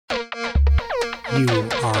You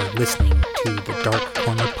are listening to the Dark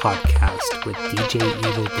Corner Podcast with DJ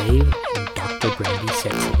Evil Dave and Dr. Brandy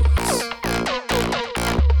Sexy Voice.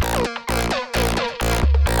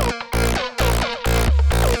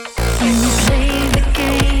 When you play the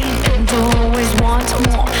game and always want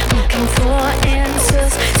more, looking for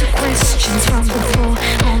answers to questions from before,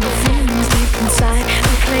 all the things deep inside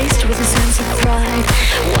replaced with a sense of pride,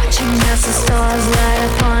 watching as the stars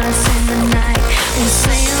light upon us in the night. We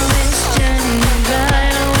sail this journey and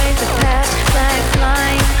ride away the past, like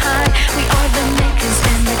flying high. We are the makers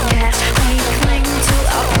and the cast. We cling to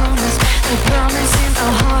our promise, the promise in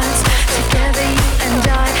our hearts. Together you and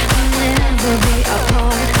I will never be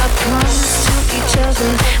apart. Our promise to each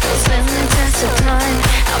other will stand the test of time.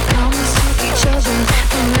 Our promise to each other,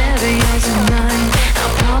 forever yours and mine.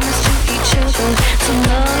 Our promise to each other, to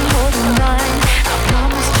love, hold and line. Our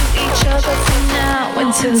promise to each other from now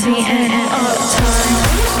until the end of time.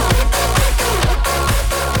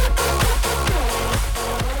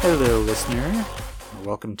 Hello, listener.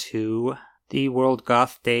 Welcome to the World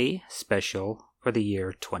Goth Day special for the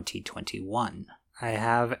year 2021. I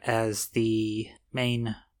have as the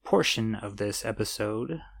main portion of this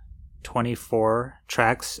episode 24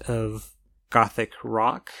 tracks of gothic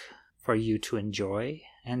rock for you to enjoy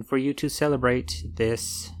and for you to celebrate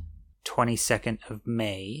this 22nd of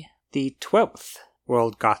May, the 12th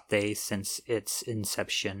World Goth Day since its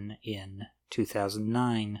inception in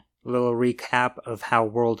 2009. A little recap of how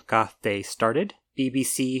World Goth Day started.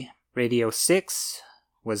 BBC Radio 6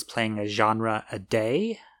 was playing a genre a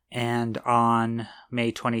day, and on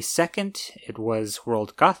May 22nd it was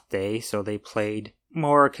World Goth Day, so they played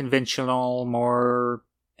more conventional, more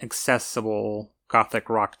accessible gothic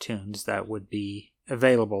rock tunes that would be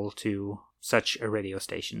available to such a radio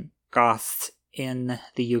station. Goths in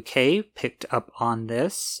the UK picked up on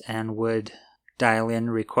this and would dial in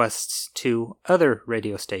requests to other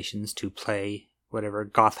radio stations to play whatever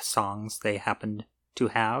goth songs they happened to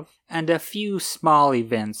have. And a few small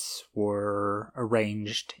events were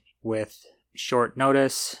arranged with short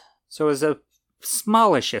notice, so it was a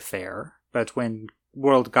smallish affair. But when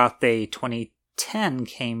World Goth Day 2010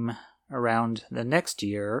 came around the next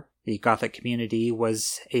year, the gothic community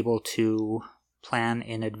was able to plan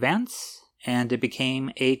in advance, and it became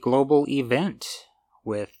a global event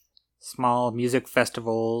with small music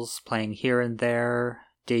festivals playing here and there,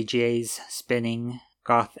 DJs spinning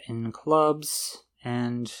goth in clubs,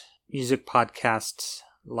 and music podcasts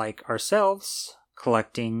like ourselves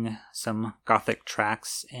collecting some gothic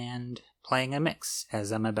tracks and playing a mix,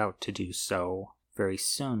 as I'm about to do so very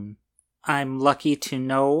soon. I'm lucky to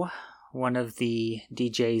know one of the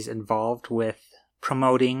DJs involved with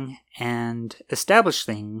promoting and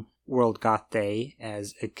establishing World Goth Day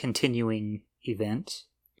as a continuing event.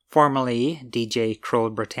 Formerly DJ Kroll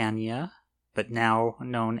Britannia, but now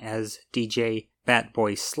known as DJ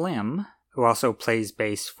Batboy Slim, who also plays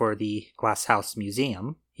bass for the Glasshouse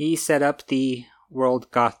Museum. He set up the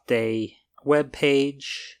World Goth Day webpage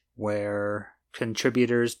where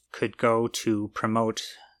contributors could go to promote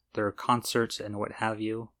their concerts and what have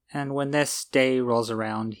you. And when this day rolls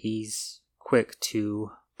around, he's quick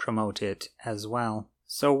to promote it as well.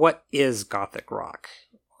 So what is gothic rock?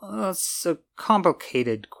 Well, it's a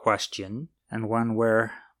complicated question, and one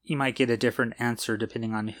where you might get a different answer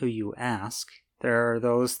depending on who you ask. There are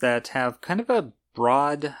those that have kind of a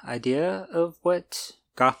broad idea of what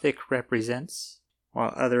gothic represents,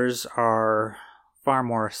 while others are far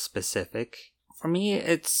more specific. For me,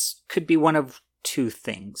 it could be one of two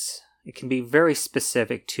things. It can be very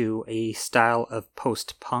specific to a style of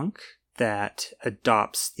post-punk that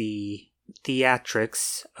adopts the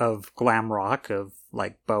theatrics of glam rock, of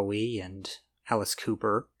like Bowie and Alice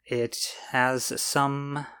Cooper. It has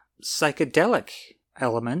some psychedelic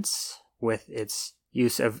elements with its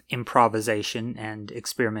use of improvisation and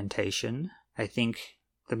experimentation. I think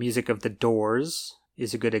the music of The Doors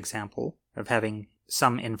is a good example of having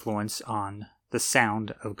some influence on the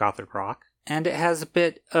sound of gothic rock. And it has a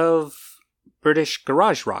bit of British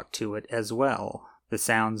garage rock to it as well. The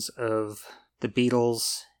sounds of the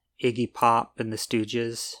Beatles, Iggy Pop, and the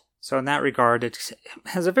Stooges. So in that regard, it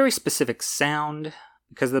has a very specific sound.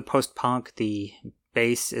 Because of the post-punk, the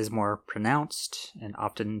bass is more pronounced and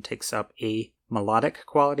often takes up a melodic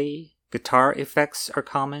quality. Guitar effects are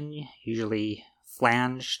common, usually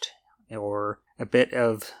flanged, or a bit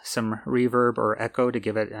of some reverb or echo to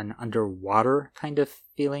give it an underwater kind of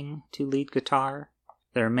feeling to lead guitar.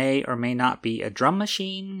 There may or may not be a drum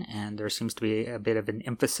machine, and there seems to be a bit of an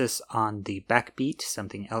emphasis on the backbeat,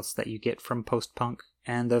 something else that you get from post-punk.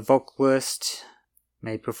 And the vocalist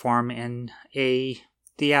may perform in a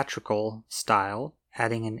theatrical style,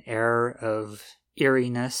 adding an air of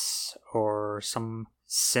eeriness or some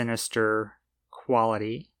sinister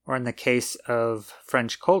quality, or in the case of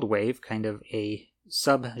French Cold Wave, kind of a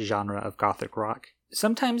subgenre of Gothic rock,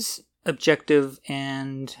 sometimes objective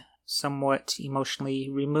and somewhat emotionally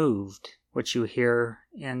removed, which you hear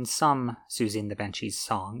in some Susie and the Banshees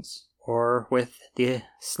songs, or with the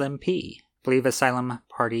Slim P. I believe Asylum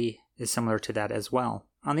Party is similar to that as well.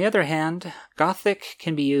 On the other hand, Gothic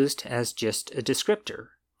can be used as just a descriptor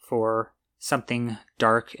for something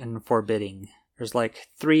dark and forbidding. There's like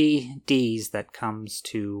 3 Ds that comes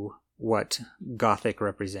to what Gothic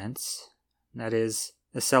represents. That is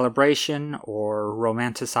the celebration or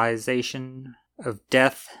romanticization of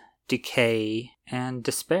death, decay, and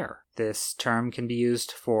despair. This term can be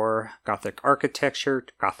used for Gothic architecture,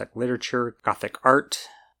 Gothic literature, Gothic art,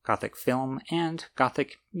 Gothic film, and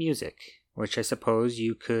Gothic music, which I suppose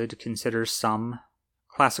you could consider some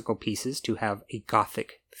classical pieces to have a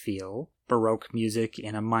Gothic feel. Baroque music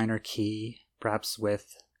in a minor key, perhaps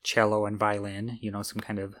with cello and violin, some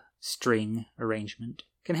kind of string arrangement,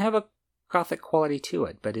 can have a Gothic quality to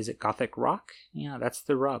it, but is it Gothic rock? Yeah, that's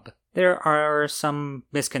the rub. There are some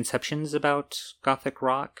misconceptions about Gothic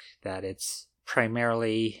rock, that it's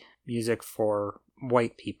primarily music for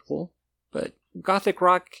white people, but Gothic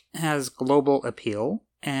rock has global appeal,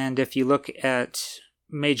 and if you look at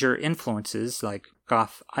major influences like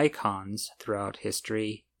goth icons throughout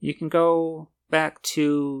history, you can go back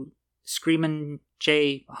to Screamin'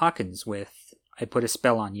 Jay Hawkins with I Put a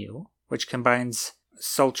Spell on You, which combines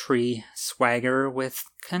sultry swagger with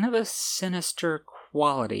kind of a sinister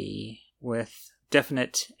quality, with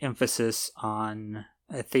definite emphasis on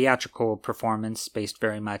a theatrical performance based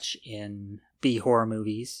very much in B-horror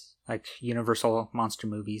movies, like Universal monster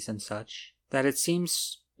movies and such, that it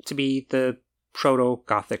seems to be the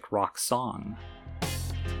proto-Gothic rock song.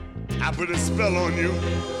 I put a spell on you.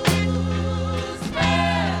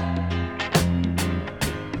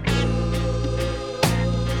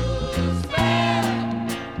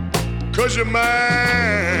 Cause you're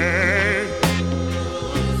mine.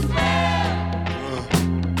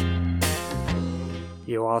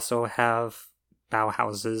 You also have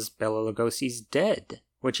Bauhaus's Bela Lugosi's Dead,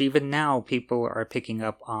 which even now people are picking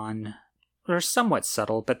up on. They're somewhat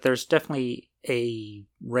subtle, but there's definitely a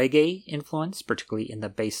reggae influence, particularly in the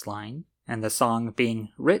bass line, and the song being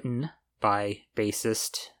written by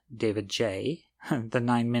bassist David J. The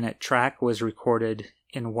 9-minute track was recorded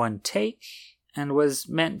in one take and was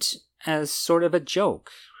meant as sort of a joke,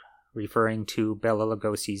 referring to Bela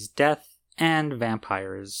Lugosi's death and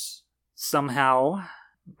vampires. Somehow,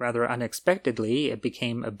 rather unexpectedly, it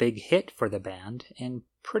became a big hit for the band and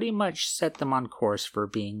pretty much set them on course for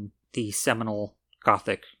being the seminal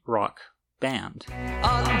Gothic rock band.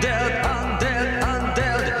 Undead, undead,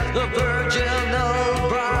 undead, the virginal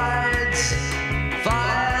brides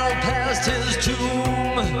file past his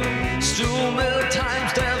tomb, still many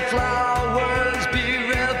times their flowers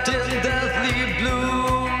bereft in deathly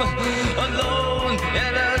bloom, alone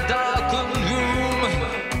in a darkened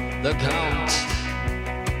room, the Count.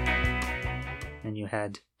 And you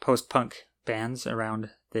had post-punk bands around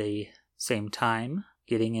the same time,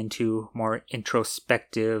 getting into more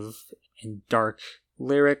introspective and dark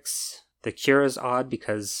lyrics. The Cure is odd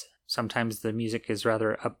because sometimes the music is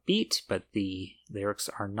rather upbeat, but the lyrics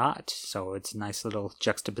are not, so it's a nice little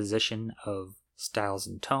juxtaposition of styles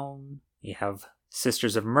and tone. You have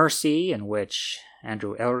Sisters of Mercy, in which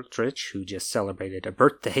Andrew Eldritch, who just celebrated a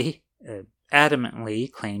birthday,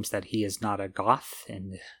 adamantly claims that he is not a goth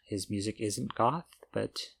and his music isn't goth,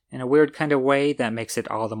 but in a weird kind of way that makes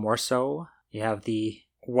it all the more so. You have the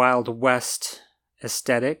Wild West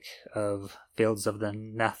aesthetic of Fields of the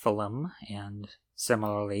Nephilim, and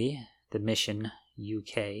similarly the Mission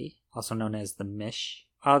UK, also known as the Mish.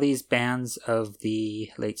 All these bands of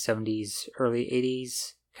the late 70s, early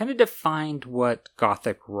 80s kind of defined what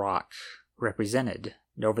Gothic rock represented.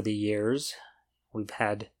 And over the years, we've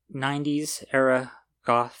had 90s era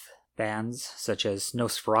goth bands such as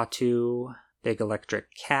Nosferatu, Big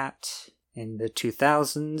Electric Cat. In the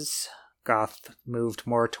 2000s, goth moved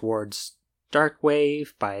more towards darkwave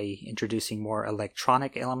by introducing more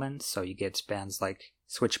electronic elements, so you get bands like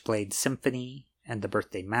Switchblade Symphony and The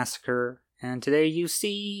Birthday Massacre. And today you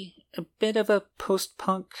see a bit of a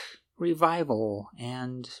post-punk revival,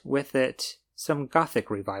 and with it some gothic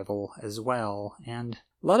revival as well. And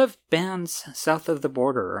a lot of bands south of the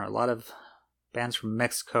border, a lot of bands from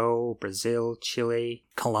Mexico, Brazil, Chile,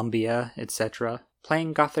 Colombia, etc.,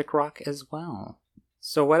 playing gothic rock as well.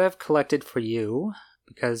 So what I've collected for you,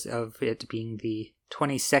 because of it being the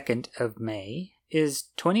 22nd of May, is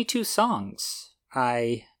 22 songs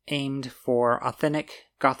I aimed for authentic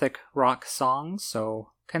gothic rock songs,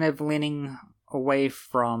 so kind of leaning away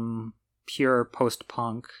from pure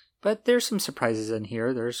post-punk. But there's some surprises in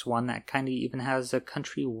here. There's one that kind of even has a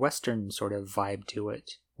country western sort of vibe to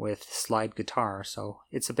it with slide guitar, so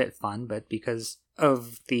it's a bit fun, but because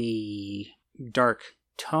of the dark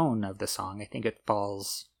tone of the song, I think it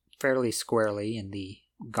falls fairly squarely in the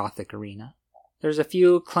gothic arena. There's a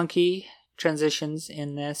few clunky transitions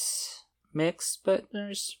in this mix, but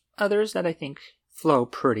there's others that I think flow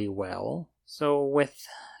pretty well. So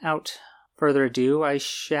without further ado, I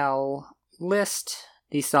shall list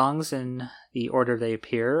these songs in the order they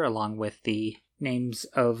appear, along with the names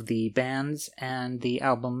of the bands and the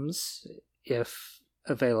albums, if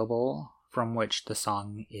available, from which the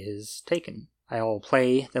song is taken. I'll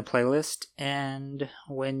play the playlist, and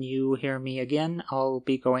when you hear me again, I'll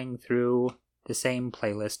be going through the same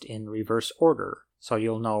playlist in reverse order, so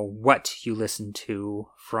you'll know what you listened to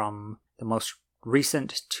from the most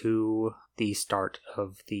recent to the start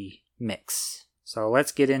of the mix. So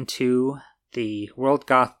let's get into the World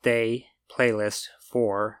Goth Day playlist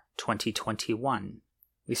for 2021.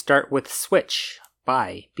 We start with Switch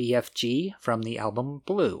by BFG from the album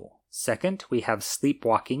Blue. Second, we have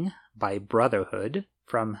Sleepwalking by Brotherhood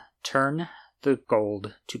from Turn the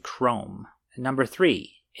Gold to Chrome. And number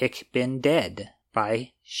 3, Ich Bin Dead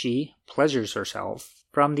by She Pleasures Herself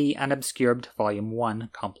from the Unobscured Volume 1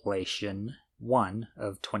 compilation 1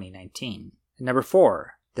 of 2019. And number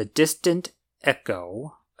 4, The Distant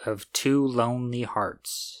Echo of Two Lonely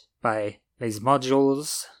Hearts by Les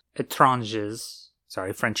Modules Étranges.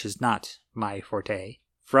 Sorry, French is not my forte.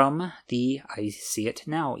 From the I See It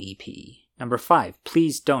Now EP. Number 5,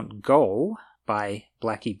 Please Don't Go by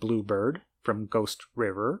Blackie Bluebird from Ghost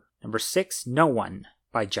River. Number 6, No One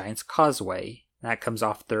by Giant's Causeway. That comes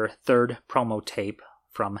off their third promo tape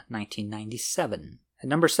from 1997. At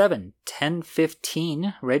number 7,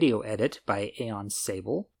 1015 Radio Edit by Aeon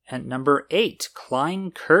Sable. At number 8,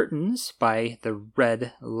 Klein Curtains by The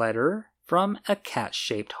Red Letter from A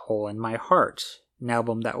Cat-Shaped Hole in My Heart. An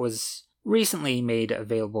album that was recently made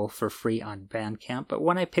available for free on Bandcamp, but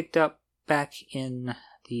one I picked up back in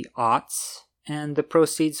the aughts, and the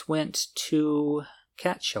proceeds went to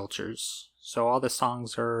cat shelters. So all the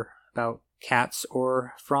songs are about cats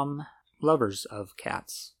or from lovers of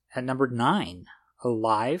cats. At number 9,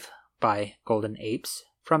 Alive by Golden Apes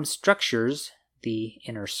from Structures, The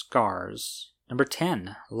Inner Scars. Number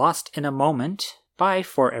 10, Lost in a Moment by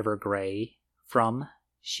Forever Grey from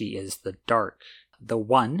She Is the Dark. The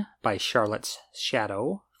One by Charlotte's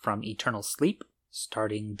Shadow from Eternal Sleep.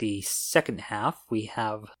 Starting the second half, we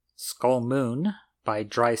have Skull Moon by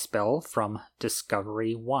Dry Spell from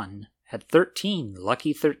Discovery 1. At 13,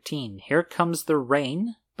 Lucky 13, Here Comes the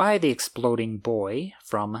Rain by The Exploding Boy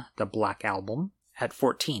from the Black Album. At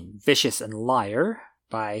 14, Vicious and Liar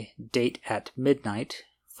by Date at Midnight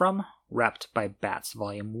from Wrapped by Bats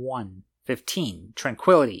Volume 1. 15,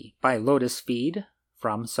 Tranquility by Lotus Feed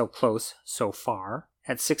from So Close, So Far.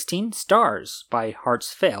 At 16, Stars by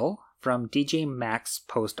Hearts Fail from DJ Max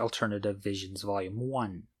Post-Alternative Visions Volume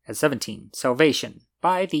 1. At 17, Salvation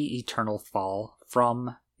by The Eternal Fall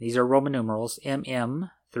from, these are Roman numerals, MM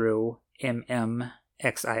through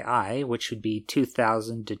MMXII, which would be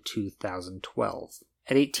 2000 to 2012.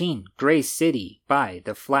 At 18, Grey City by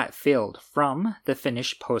The Flat Field from the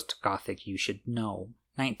Finnish Post-Gothic You Should Know.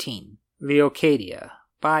 19, Leocadia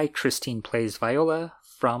by Christine Plays Viola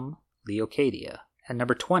from Leocadia. At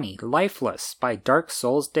number 20, Lifeless by Dark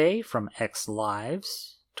Souls Day from X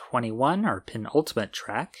Lives. 21, our penultimate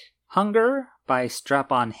track, Hunger by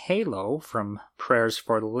Strap On Halo from Prayers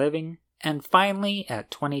for the Living. And finally,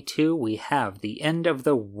 at 22, we have The End of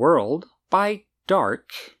the World by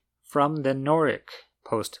Dark from the Noric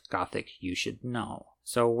Post-Gothic You Should Know.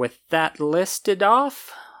 So with that listed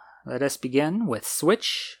off, let us begin with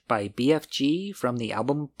Switch by BFG from the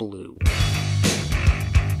album Blue.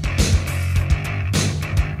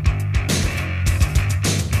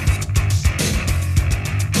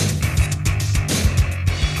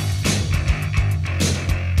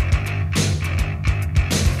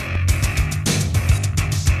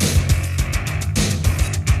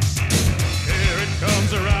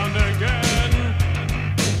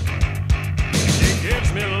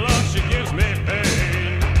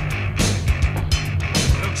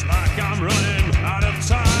 Like I'm running out of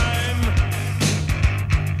time.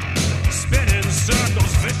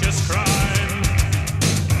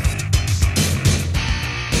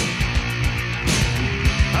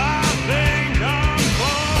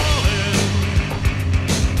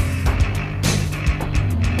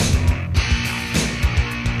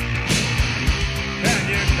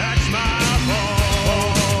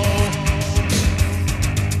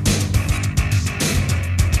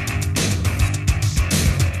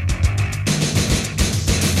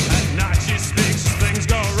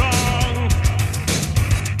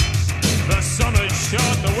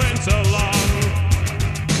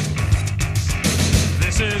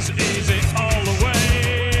 is easy all the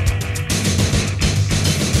way.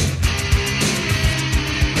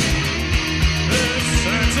 The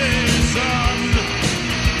setting sun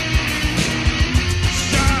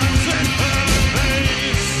shines in her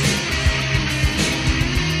face.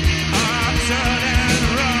 I turn and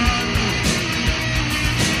run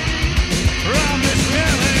from this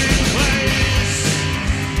killing place.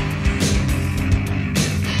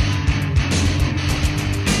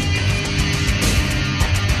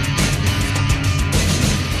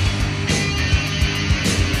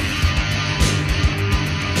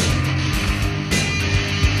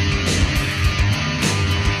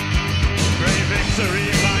 Great victory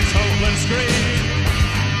lies hopeless green.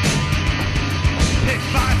 Pick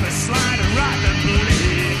vipers, slide and ride and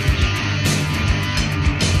bleed.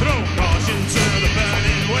 Throw caution to the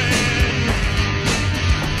burning wind.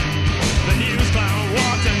 The news clown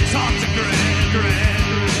walked and talked to grin.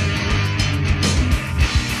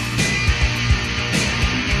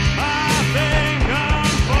 I think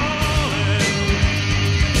I'm falling.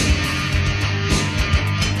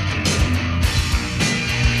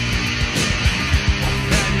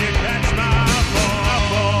 Can you catch my fall?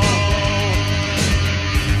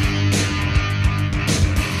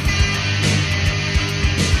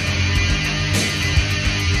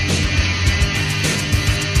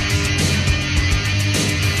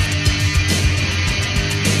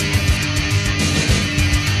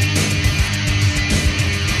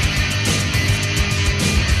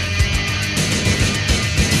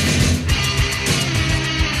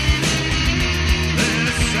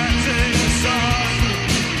 This setting sun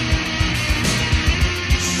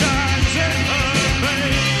shines in her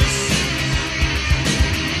face.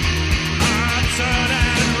 I turn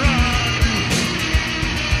and run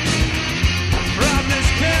from this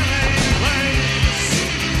killing place.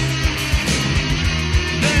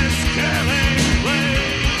 This killing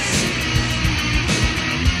place.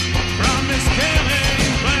 From this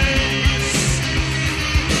killing place.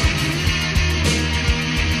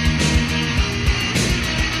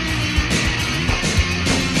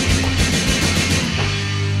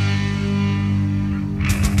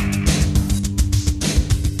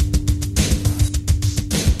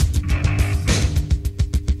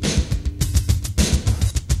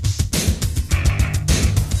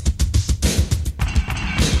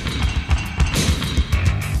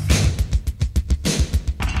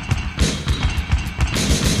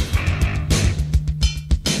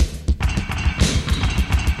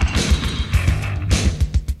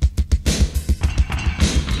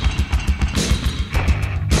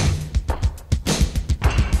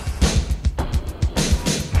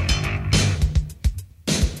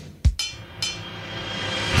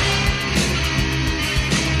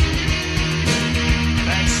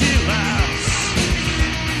 And she laughs,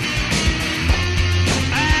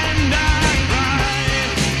 and I cry,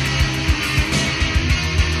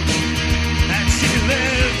 and she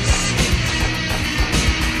lives,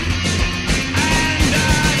 and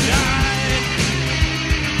I die,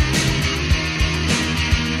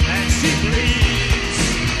 and she bleeds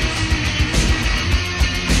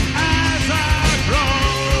as I grow,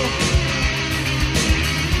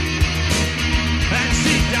 and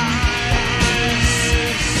she dies.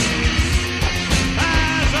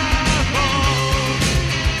 As I fall,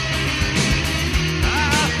 I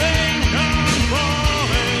think I'm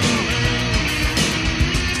falling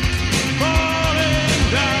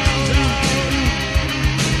down.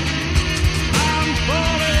 I'm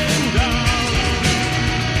falling down.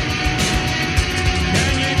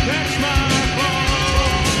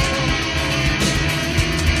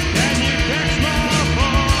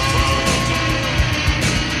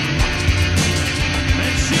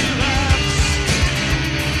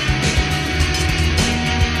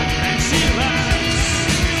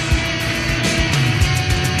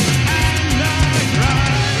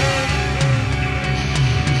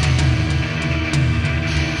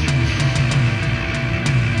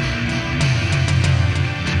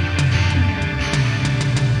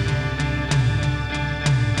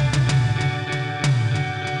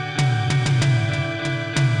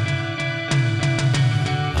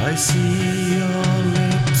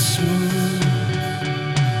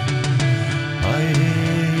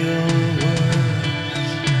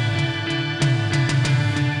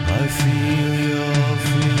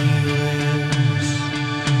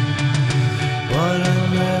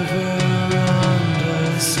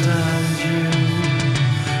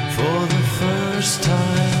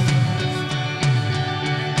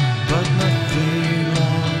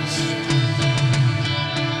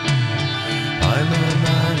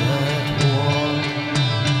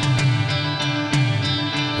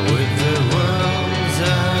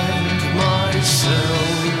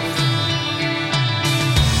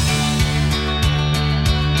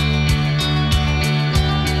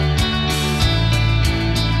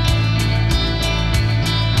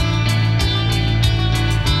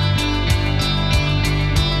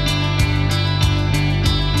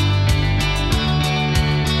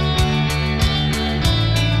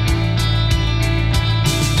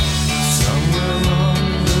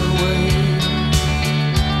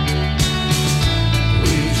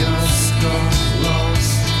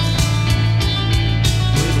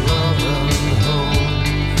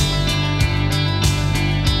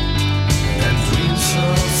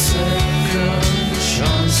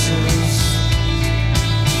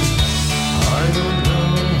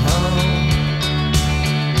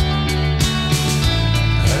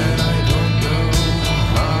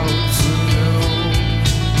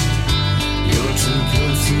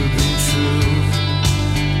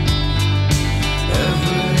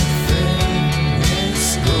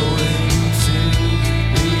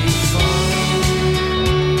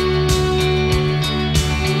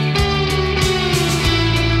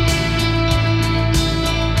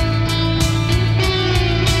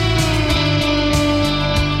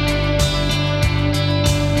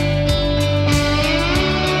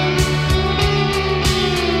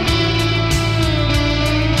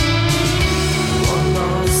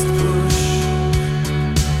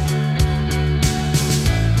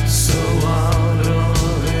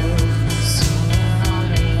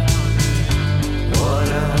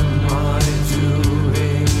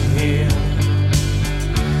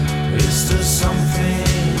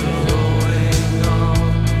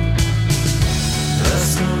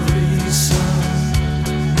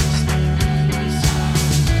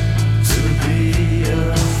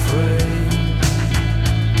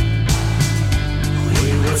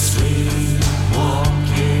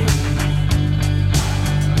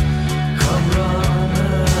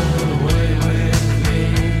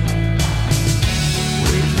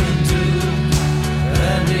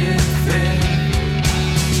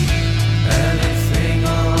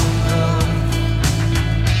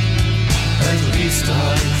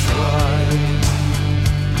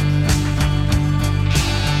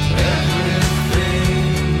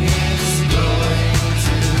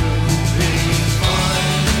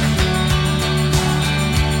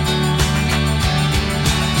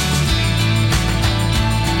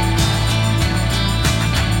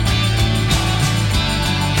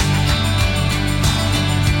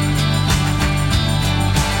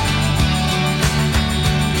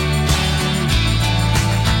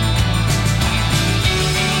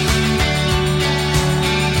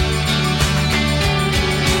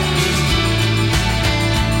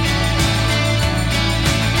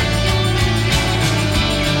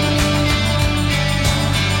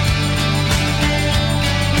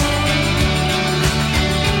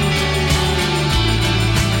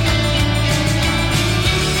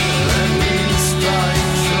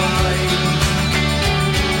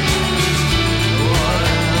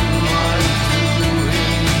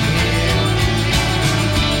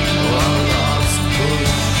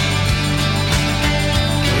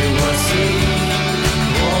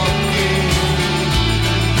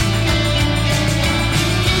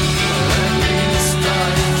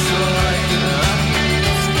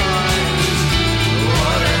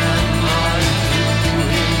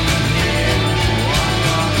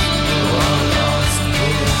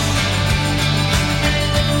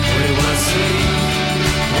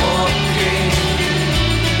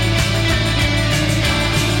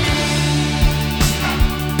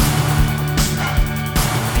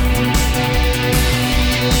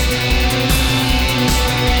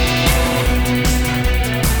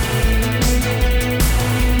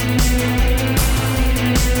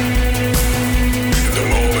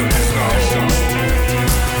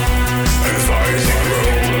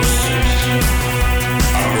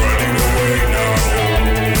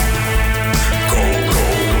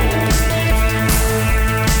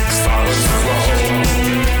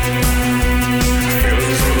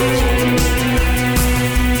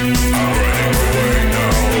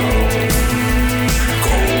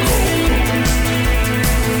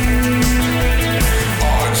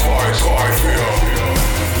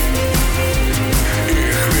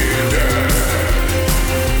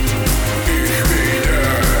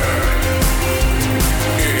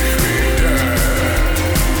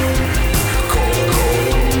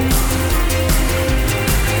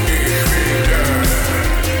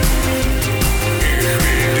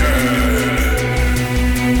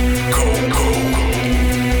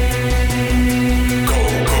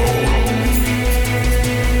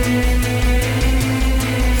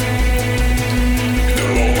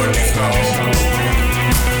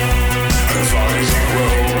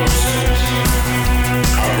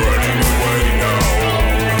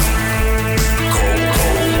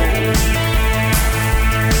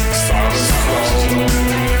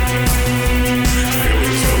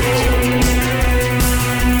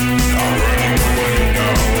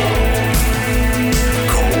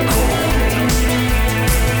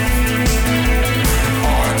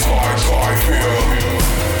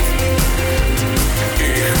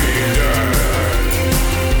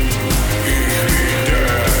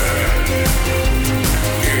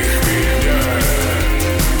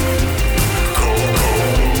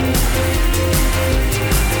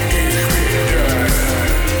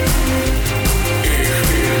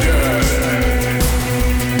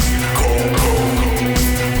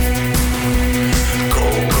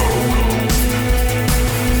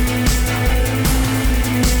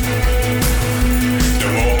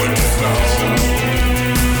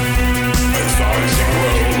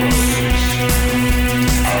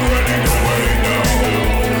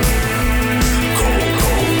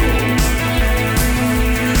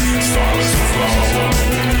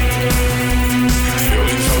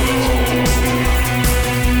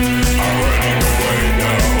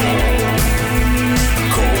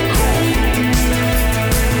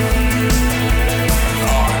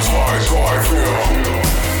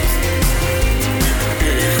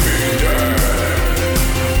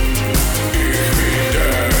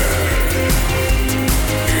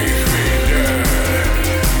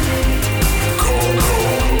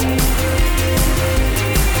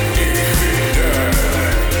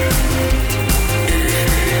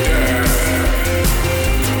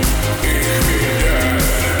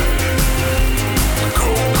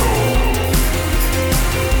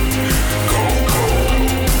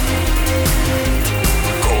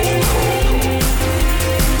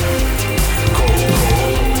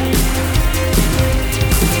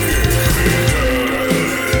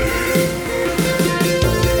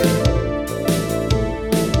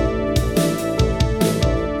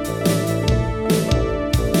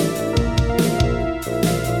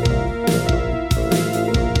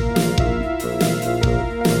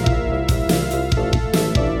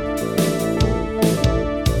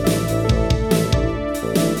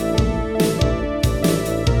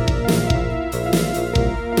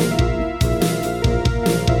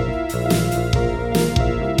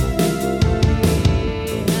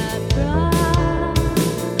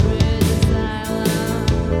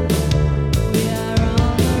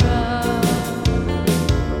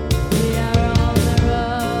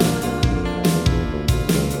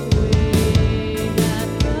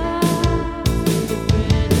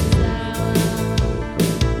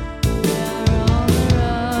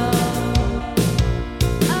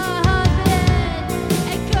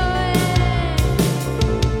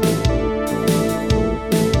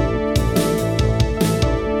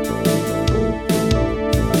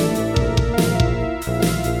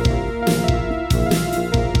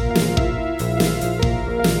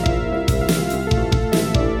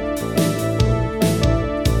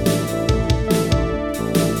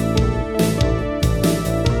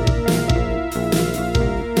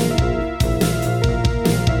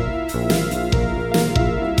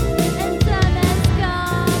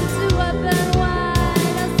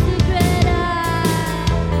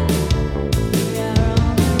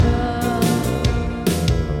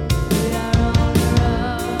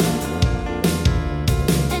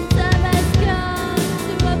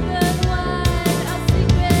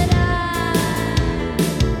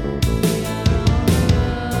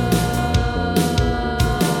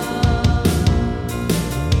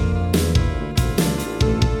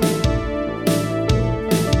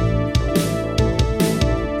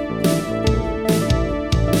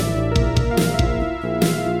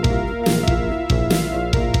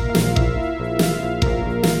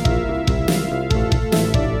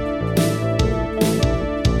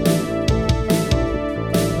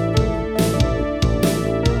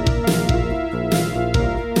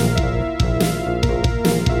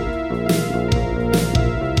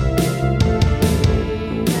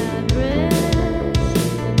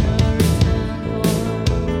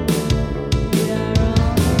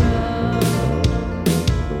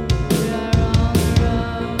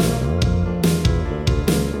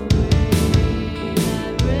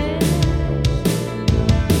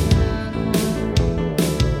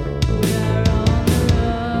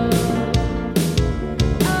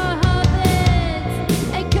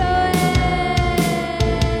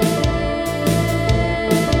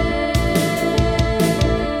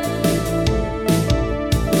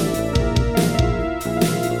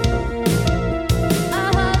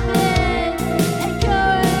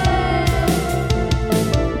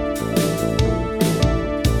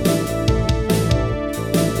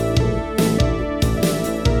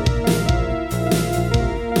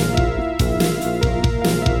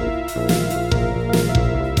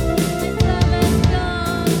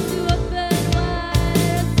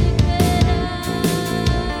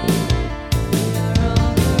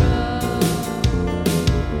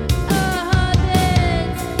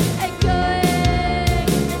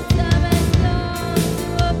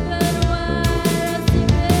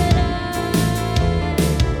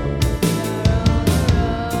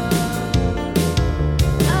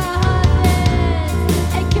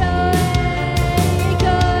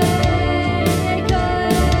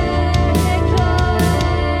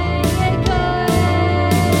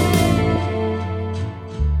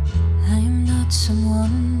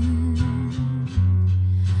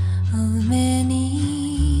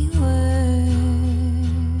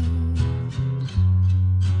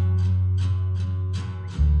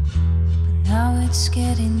 it's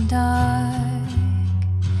getting dark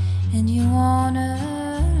and you wanna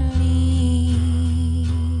leave.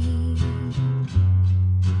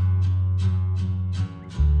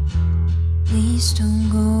 Please don't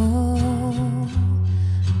go.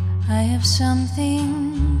 I have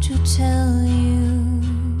something to tell you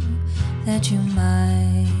that you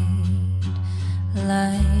might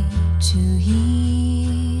like to hear.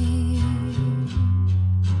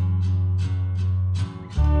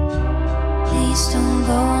 Please don't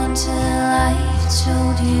go until I've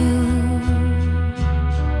told you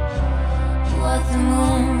what the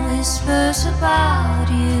moon whispers about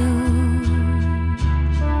you,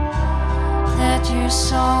 that you're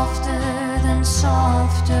softer than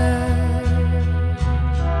softer,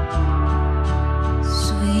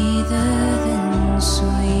 sweeter than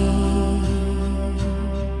sweet.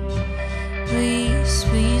 Please,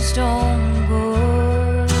 please don't go.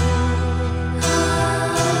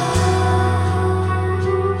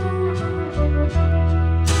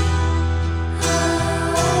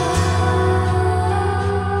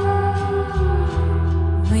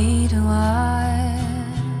 Wait a while,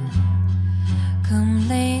 come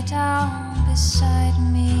lay down beside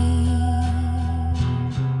me.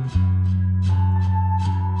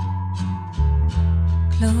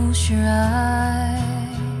 Close your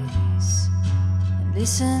eyes and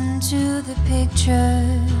listen to the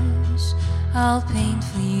pictures I'll paint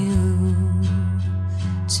for you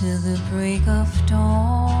till the break of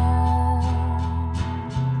dawn.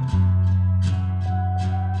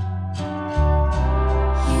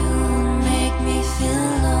 You make me feel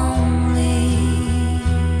lonely,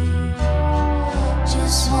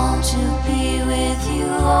 just want to be with you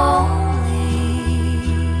only,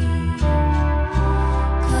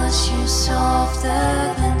 'cause you're softer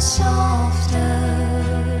than softer,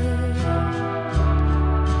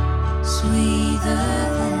 sweeter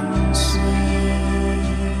than sweet.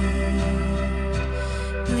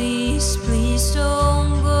 Please, please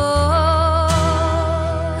don't go.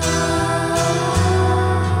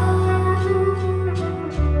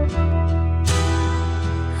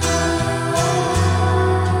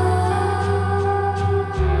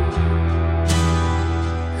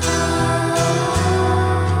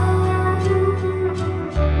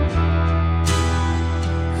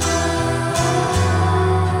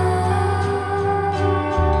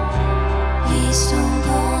 Please don't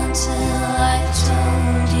go until I've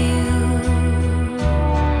told you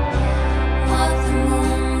what the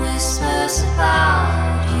moon whispers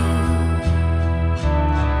about you,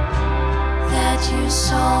 that you're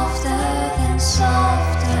softer than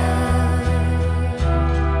softer,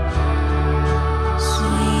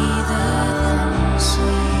 sweeter than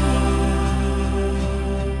sweet.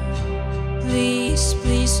 Please,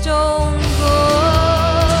 please don't go.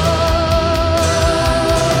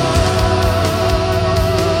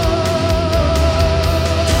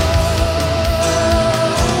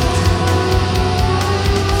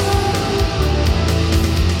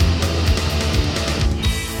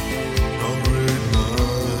 Don't read my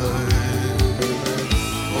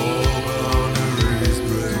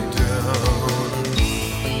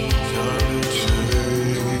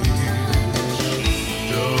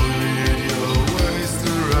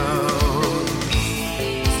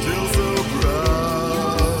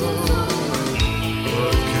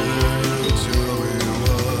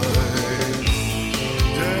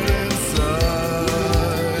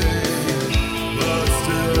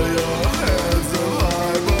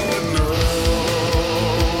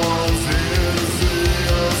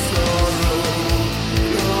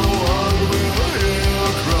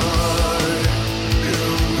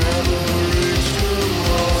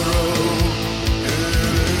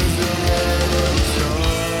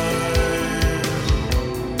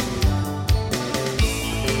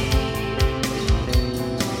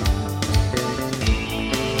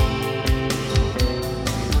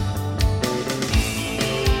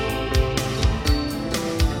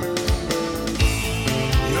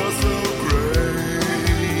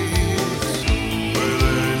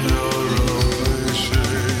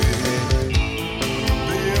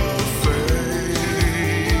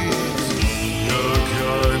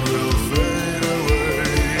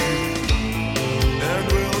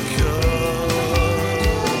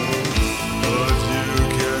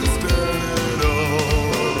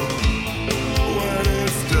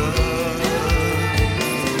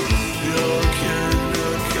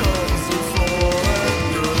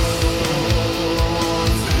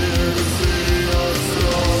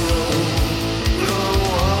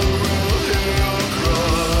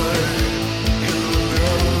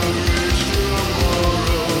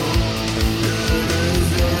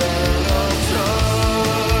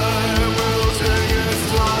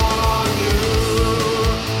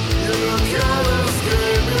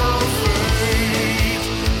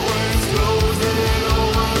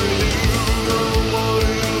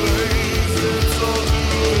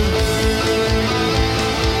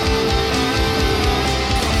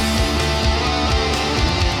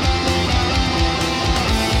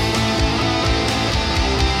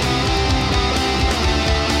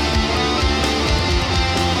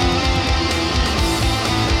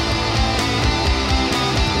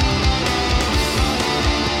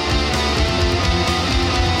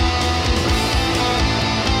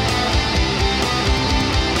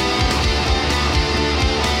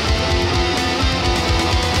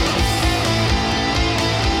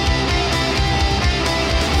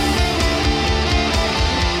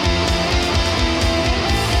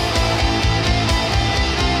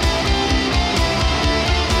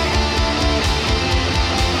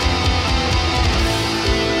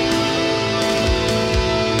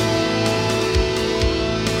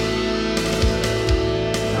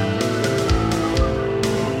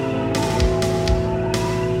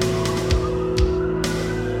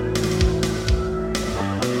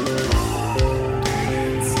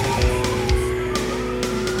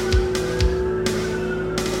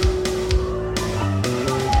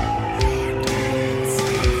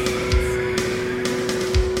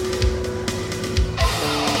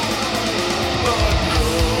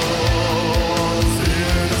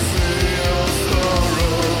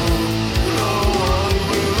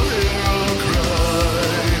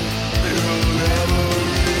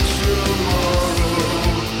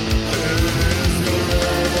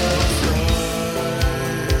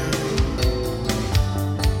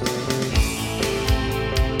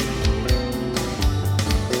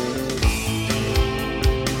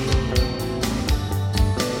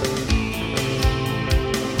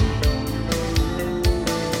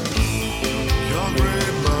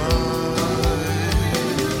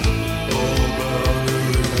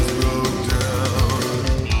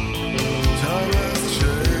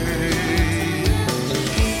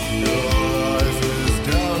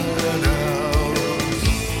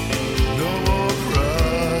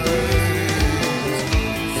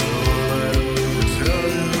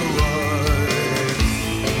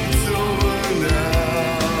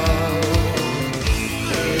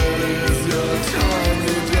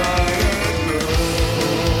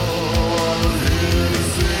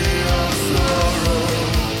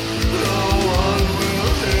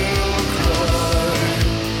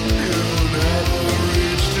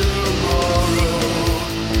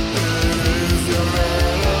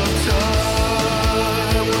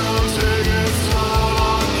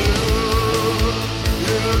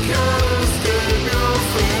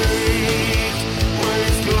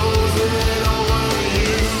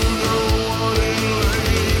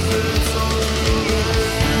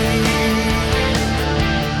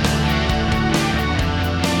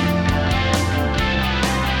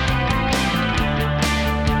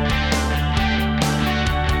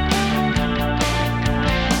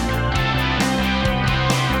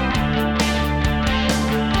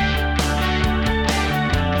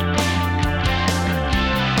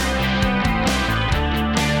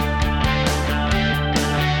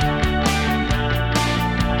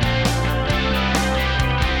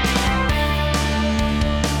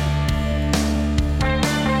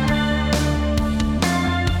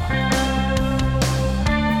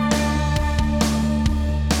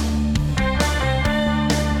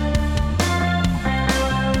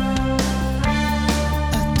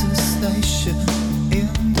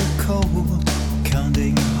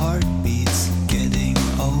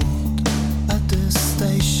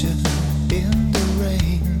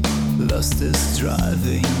dust is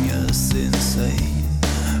driving us insane.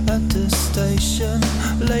 At the station,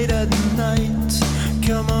 late at night.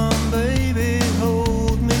 Come on, baby,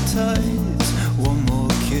 hold me tight. One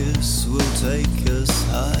more kiss will take us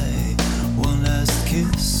high. One last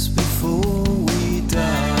kiss before we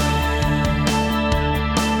die.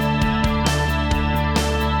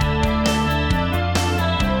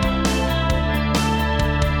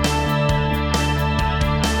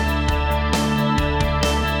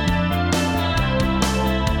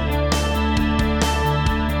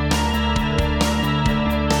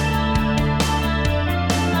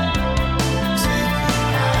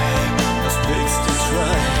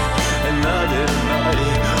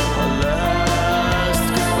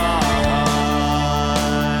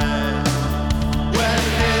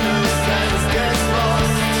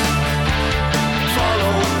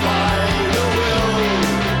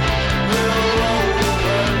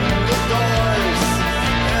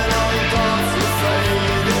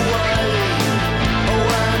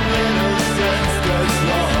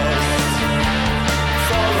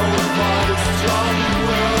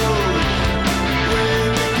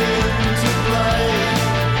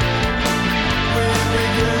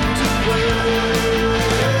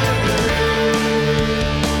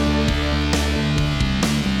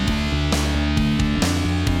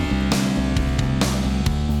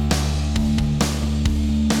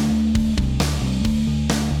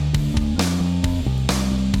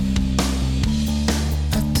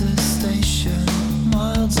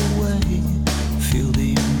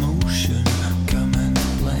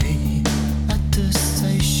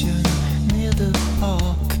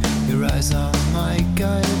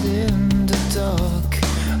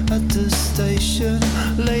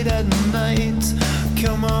 Late at night,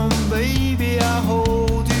 come on baby, I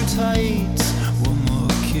hold you tight. One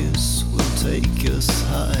more kiss will take us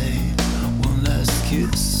high. One last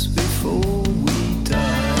kiss before we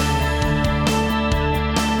die.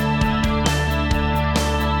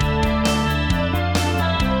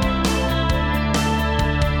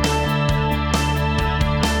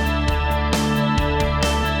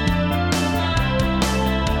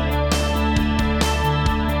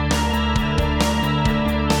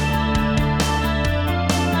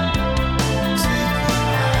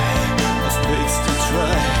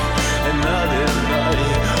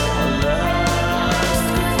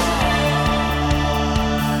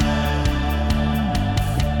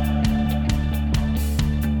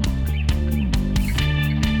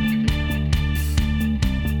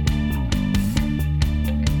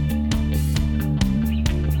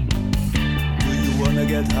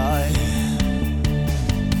 Get high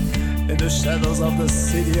in the shadows of the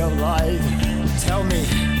city of light. Tell me,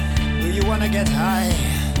 do you wanna get high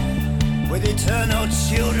with eternal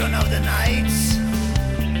children of the night?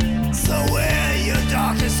 So wear your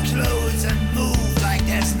darkest clothes and move like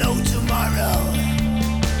there's no tomorrow.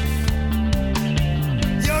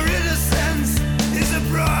 Your innocence is a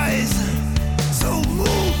prize, so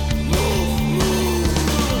move, move,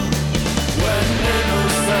 move. When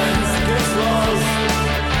innocence gets lost,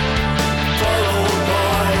 followed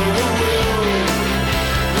by the will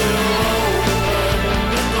open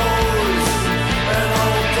the doors, and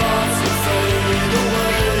all thoughts will fade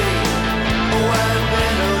away. When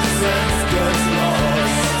innocence gets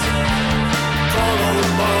lost, followed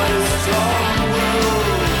by a strong will,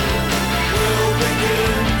 we'll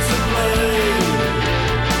begin to play.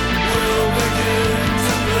 We'll begin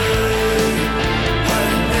to play.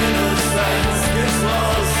 When innocence gets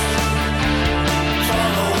lost,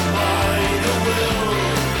 followed by the will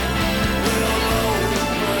open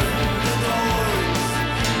the doors,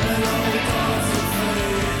 and all thoughts will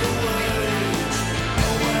fade away.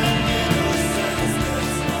 When innocence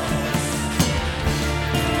gets lost, followed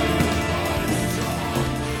by strong will.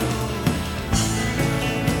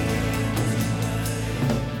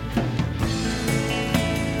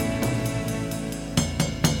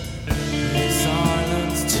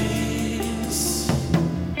 Silent tears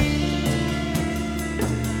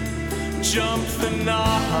jump the night,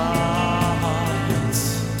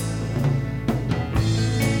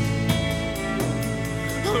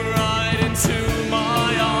 right into my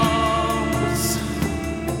arms,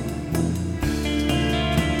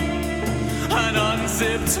 and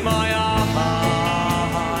unzipped my eyes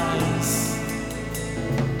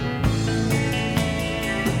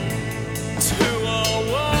to a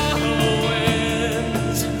whirlwind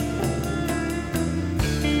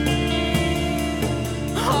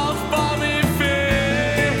of Bobby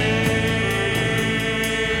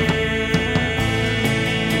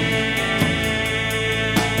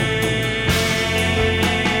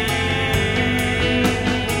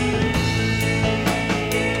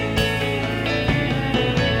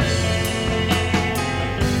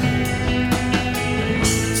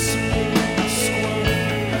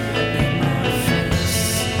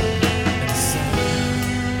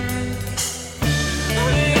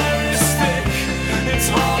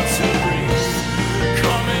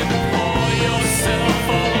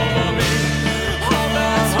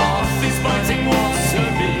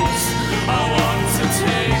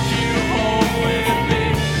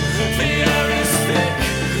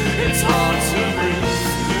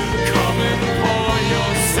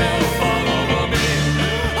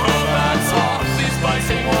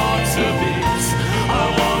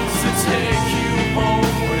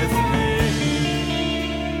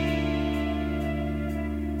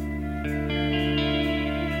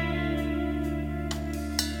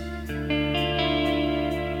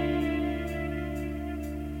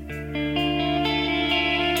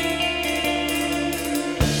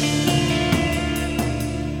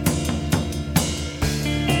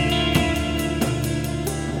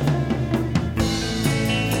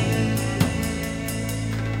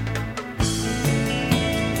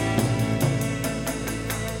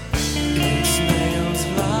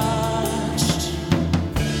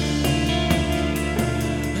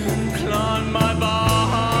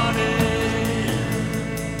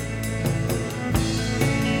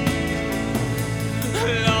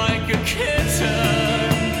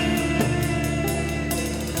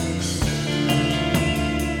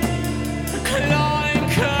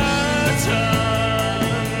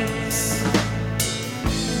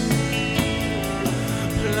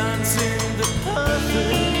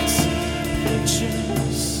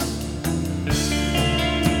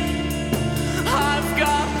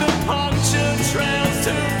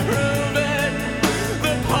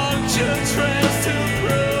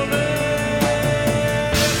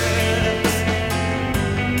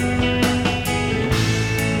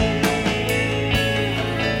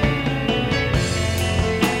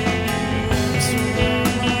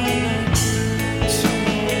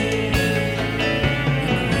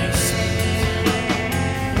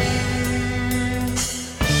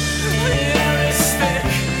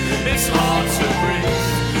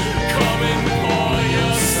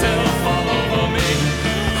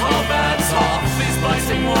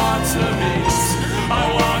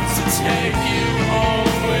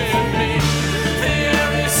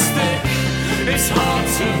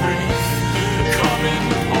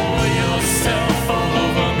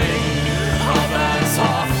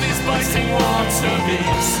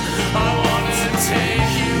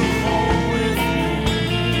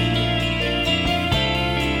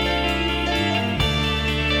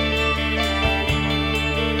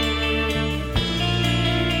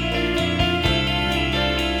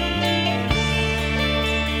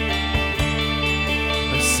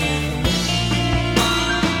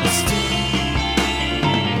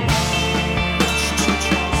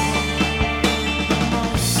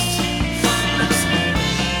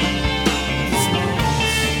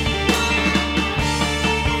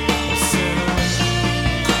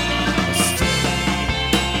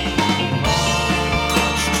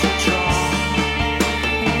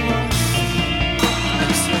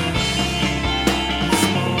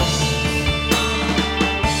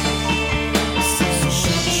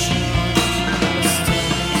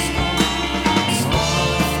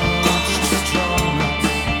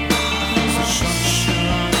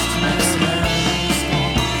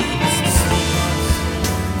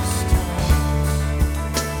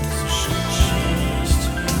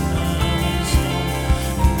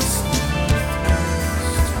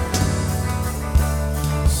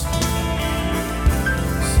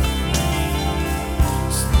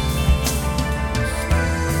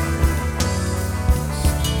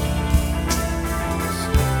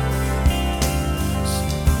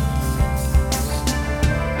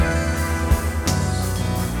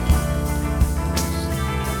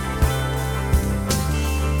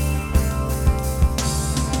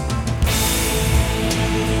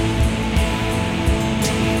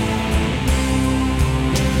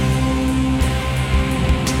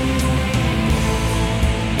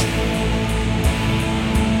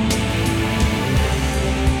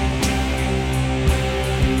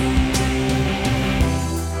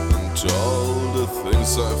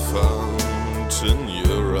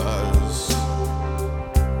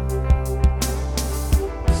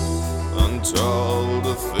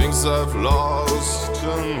I've lost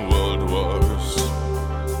in world wars.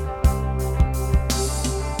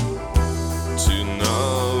 To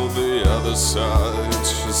know the other side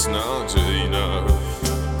is not enough.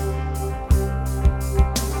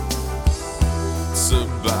 It's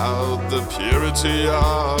about the purity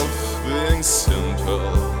of being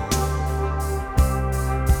simple.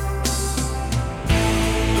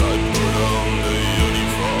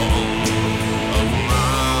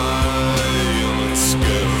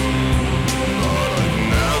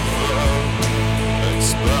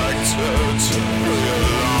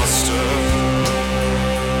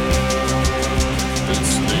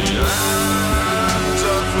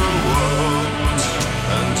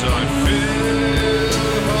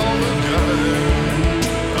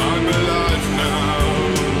 I'm alive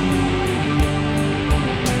now.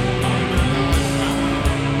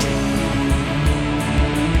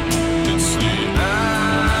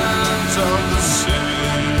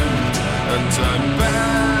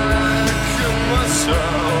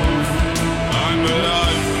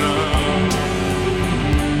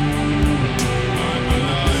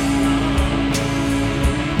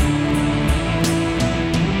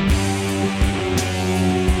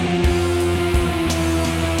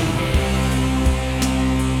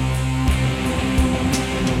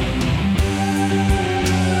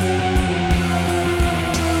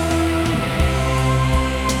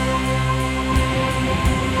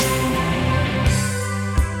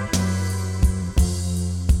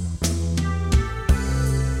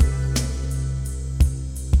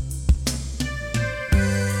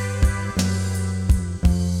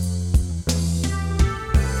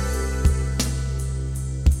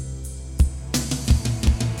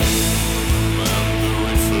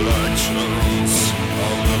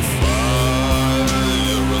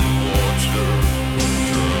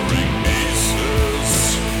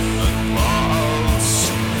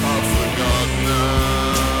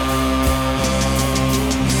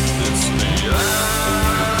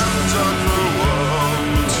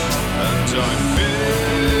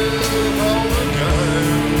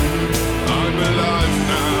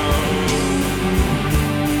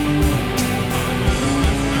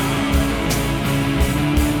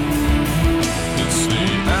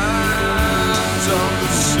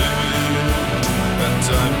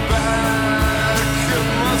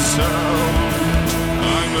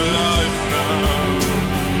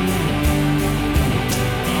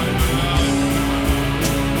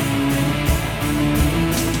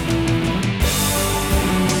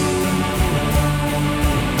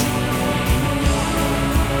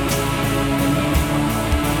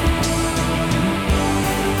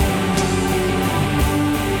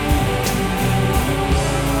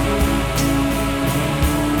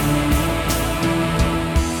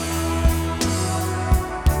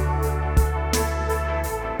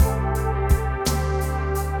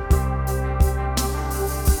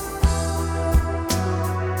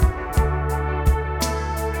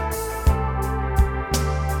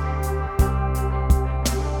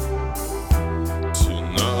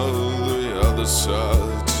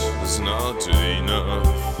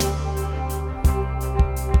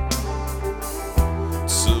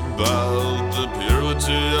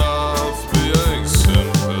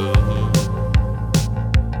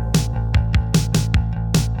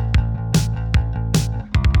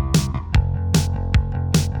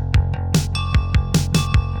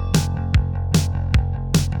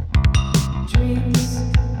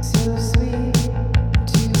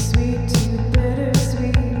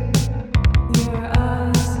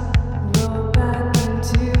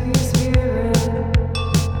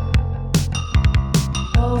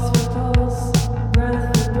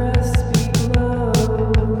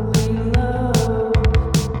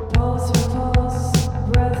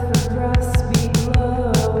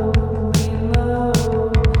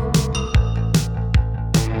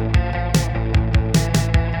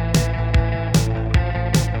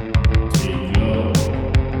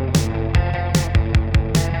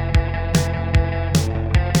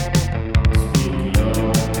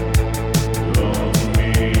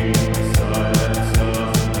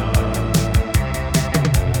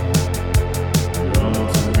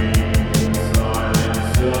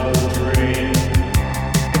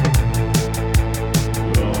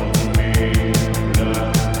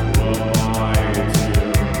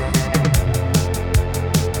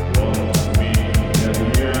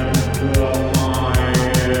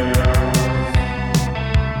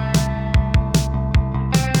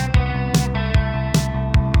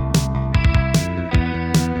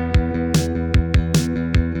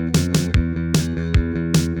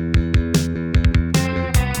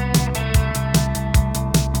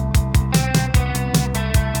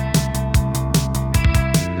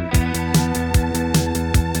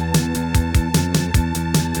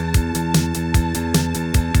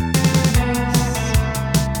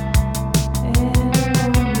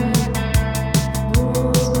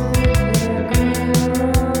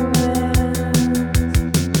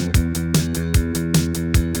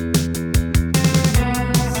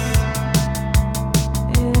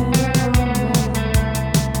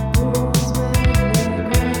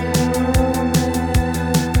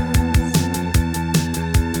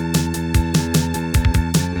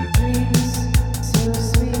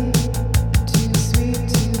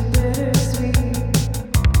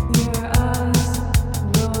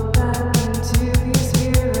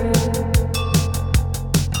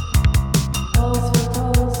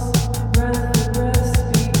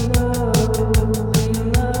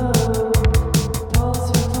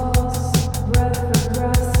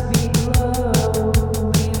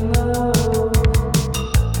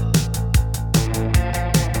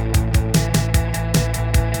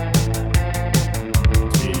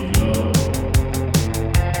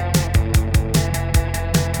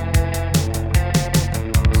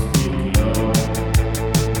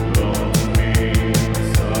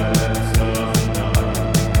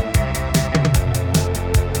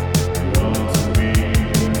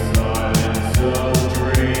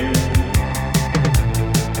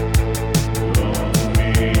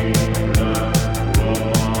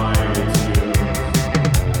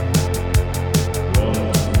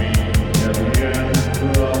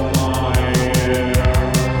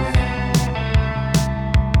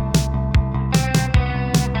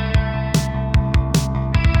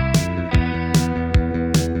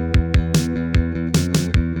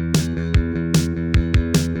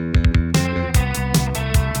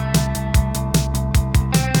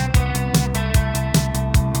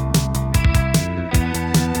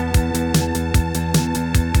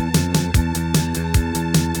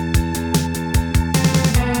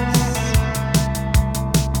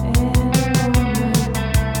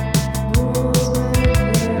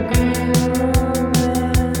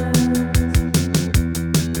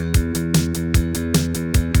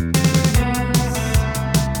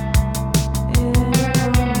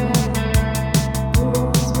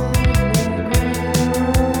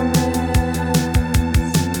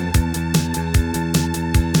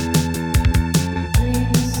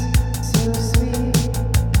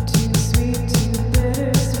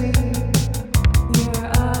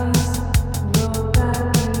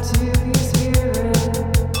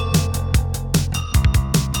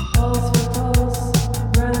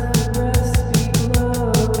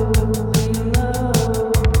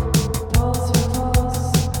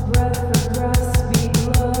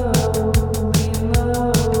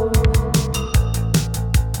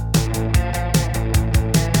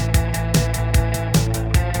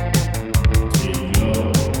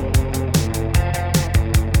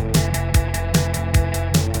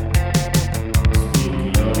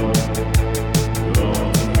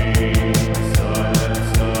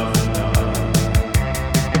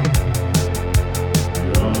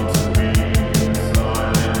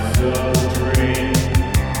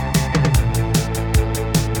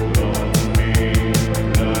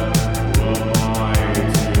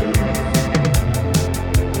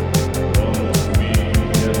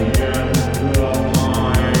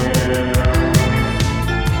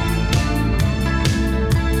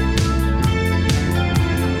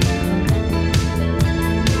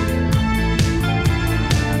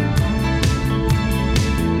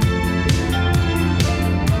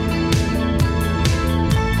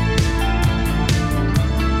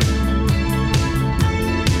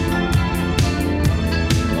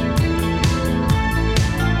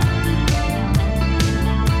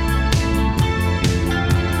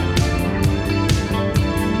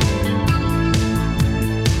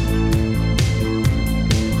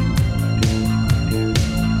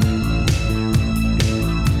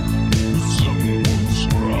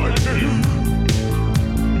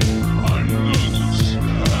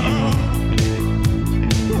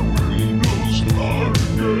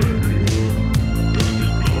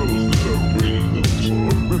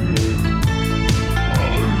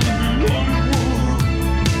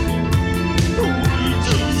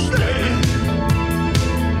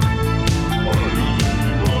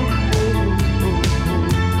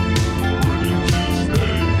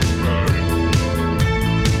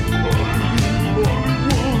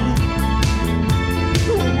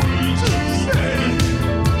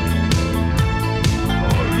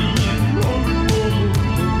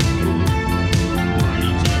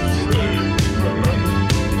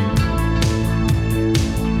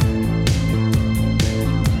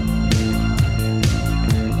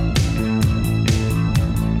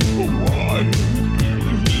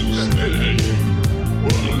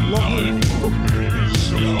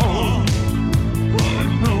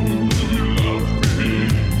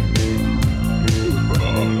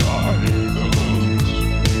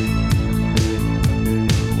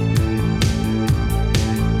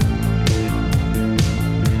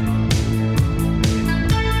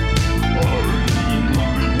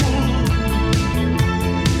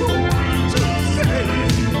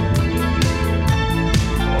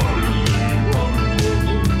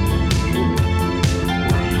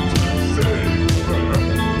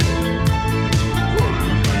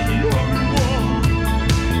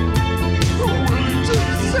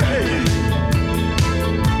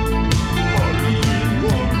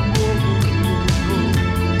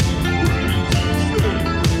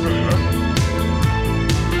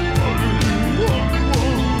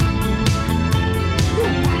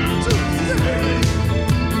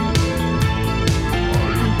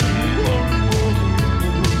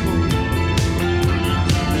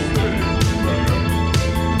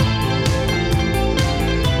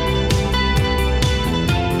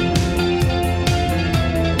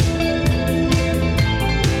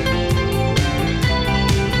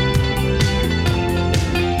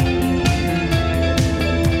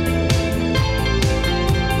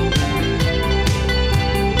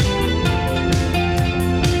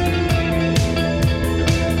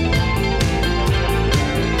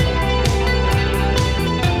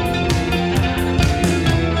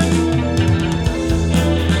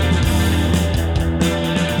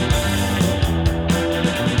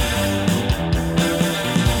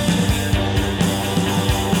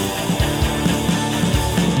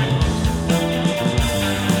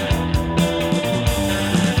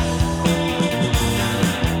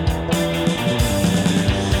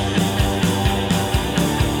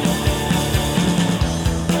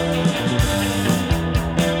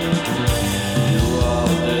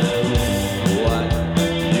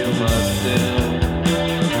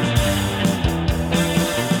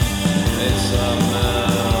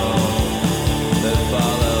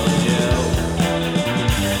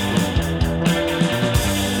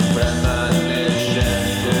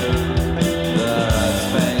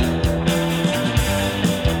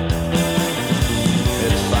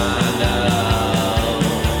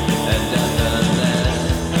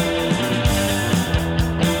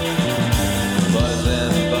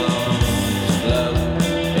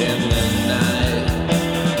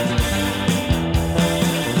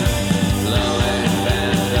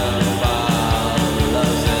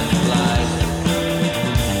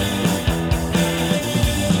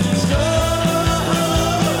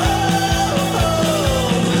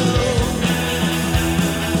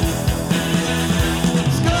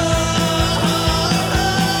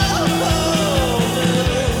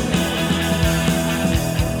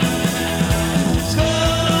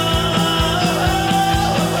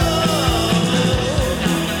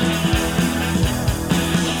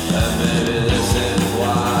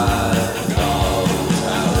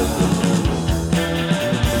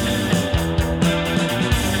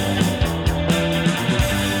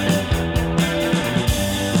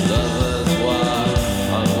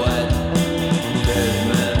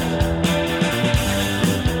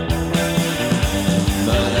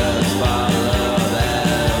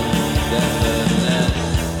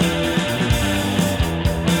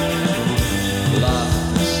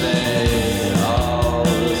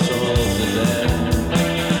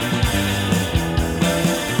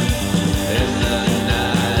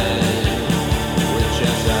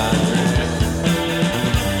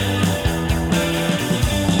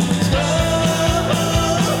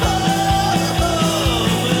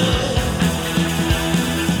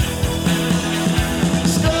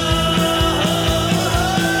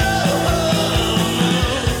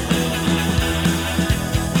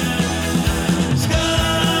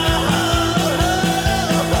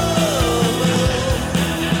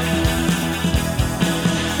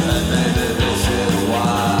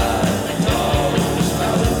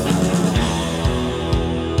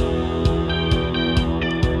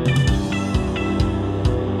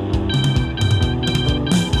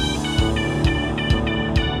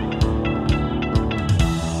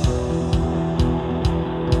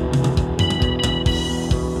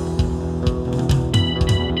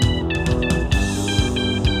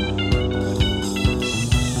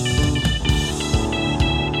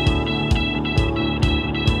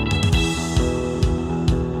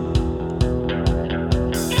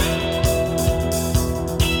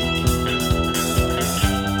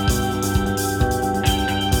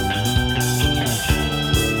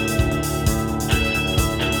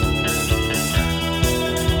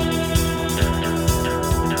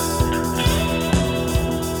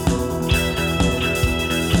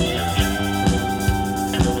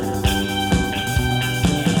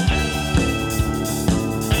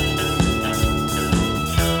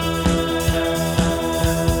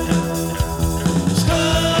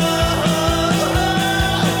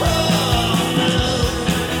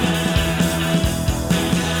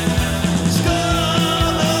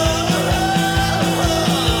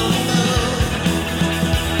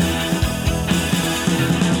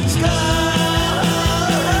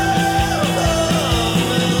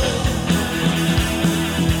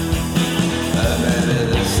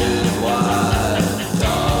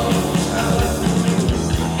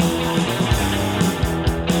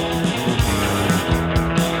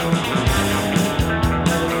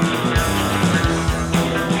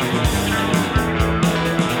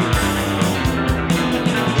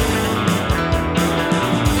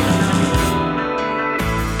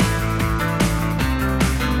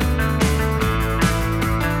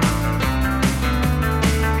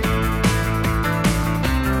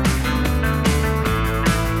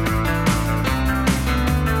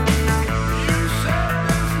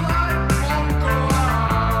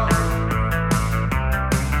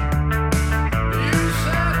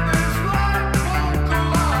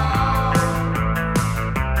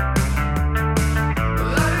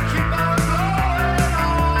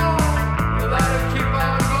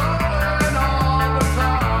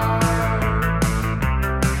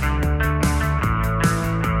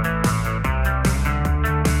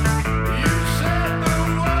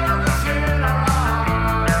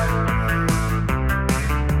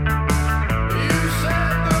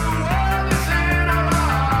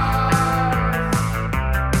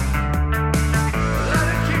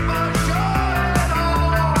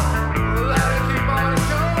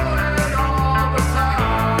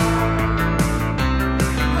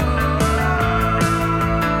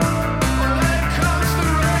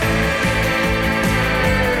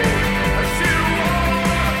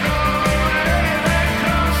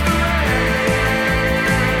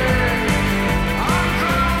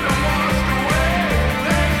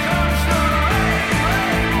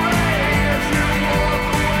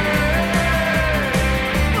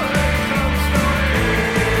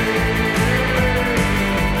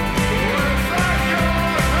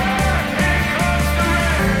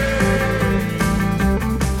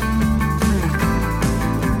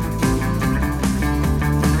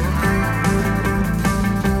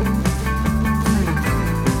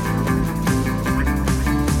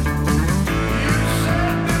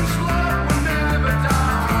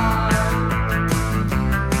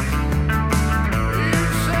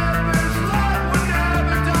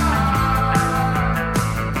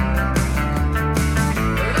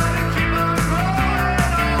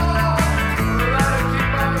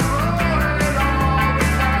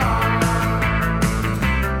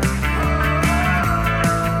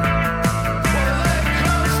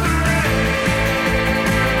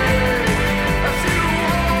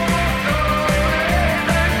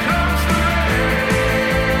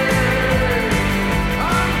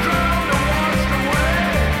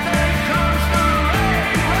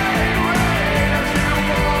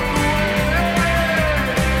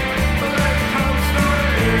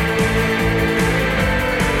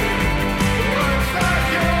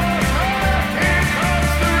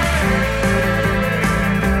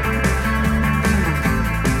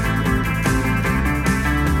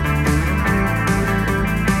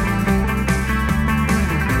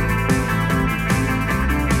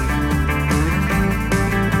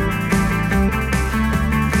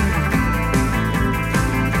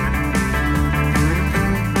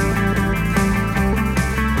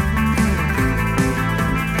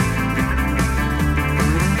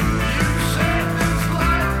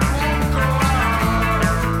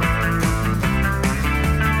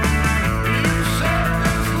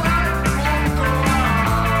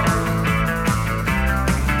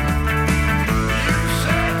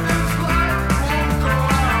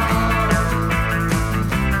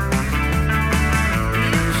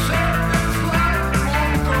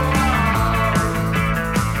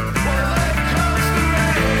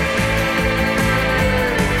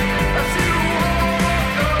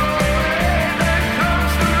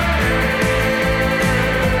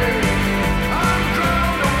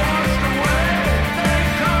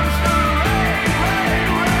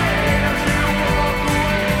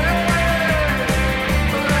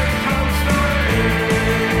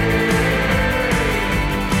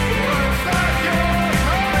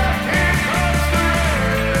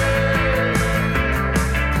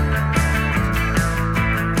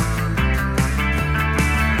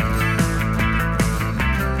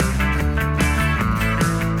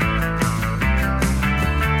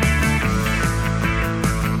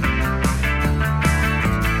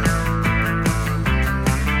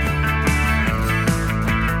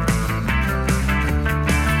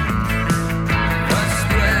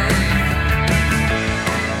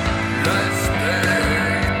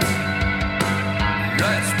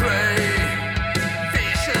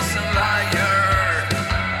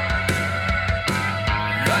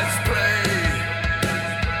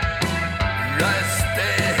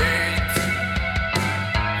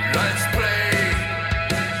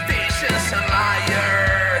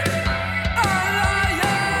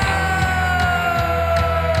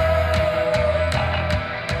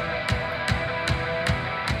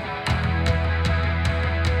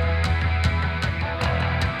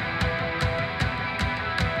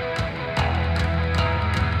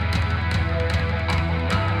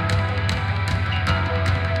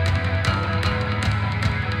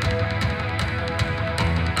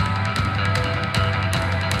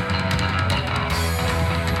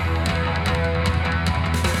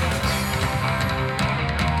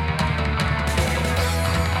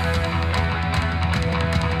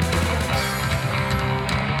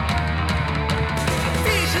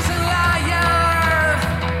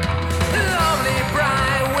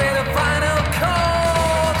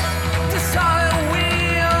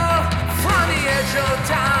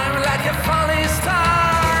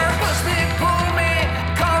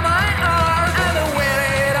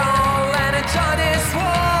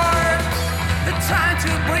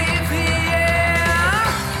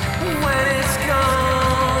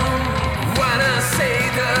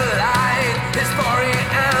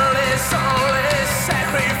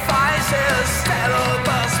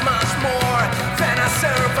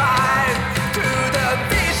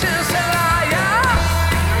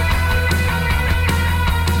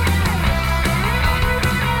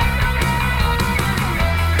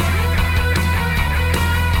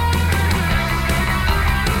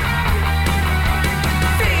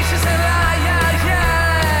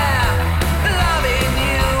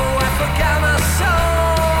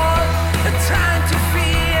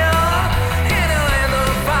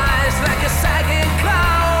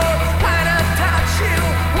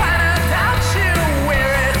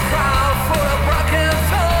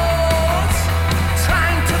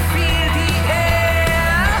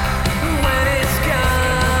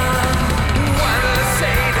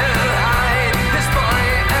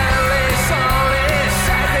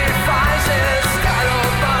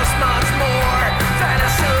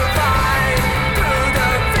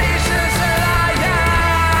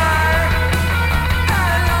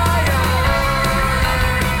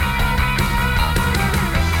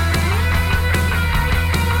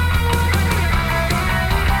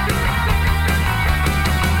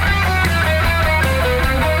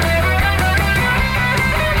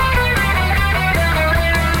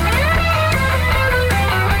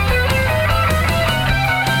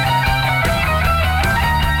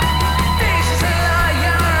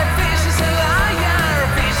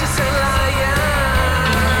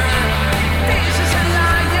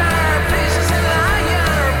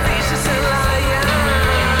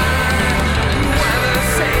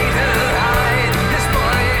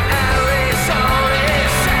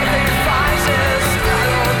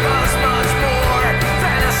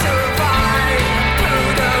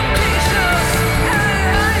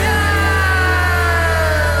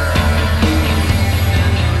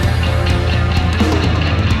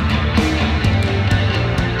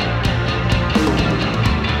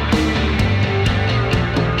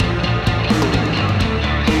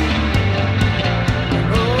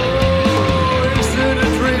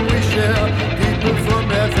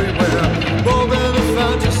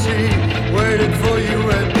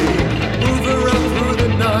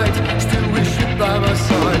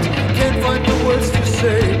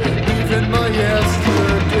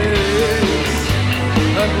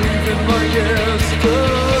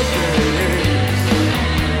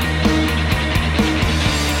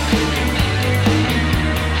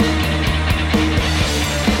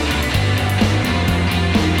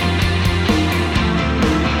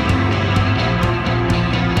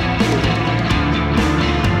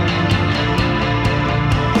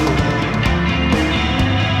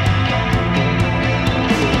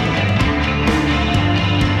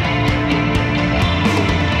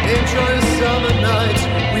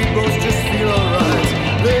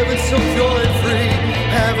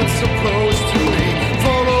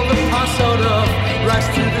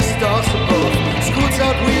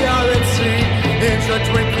 a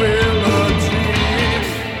tranquility.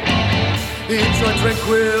 It's a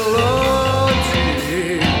tranquility.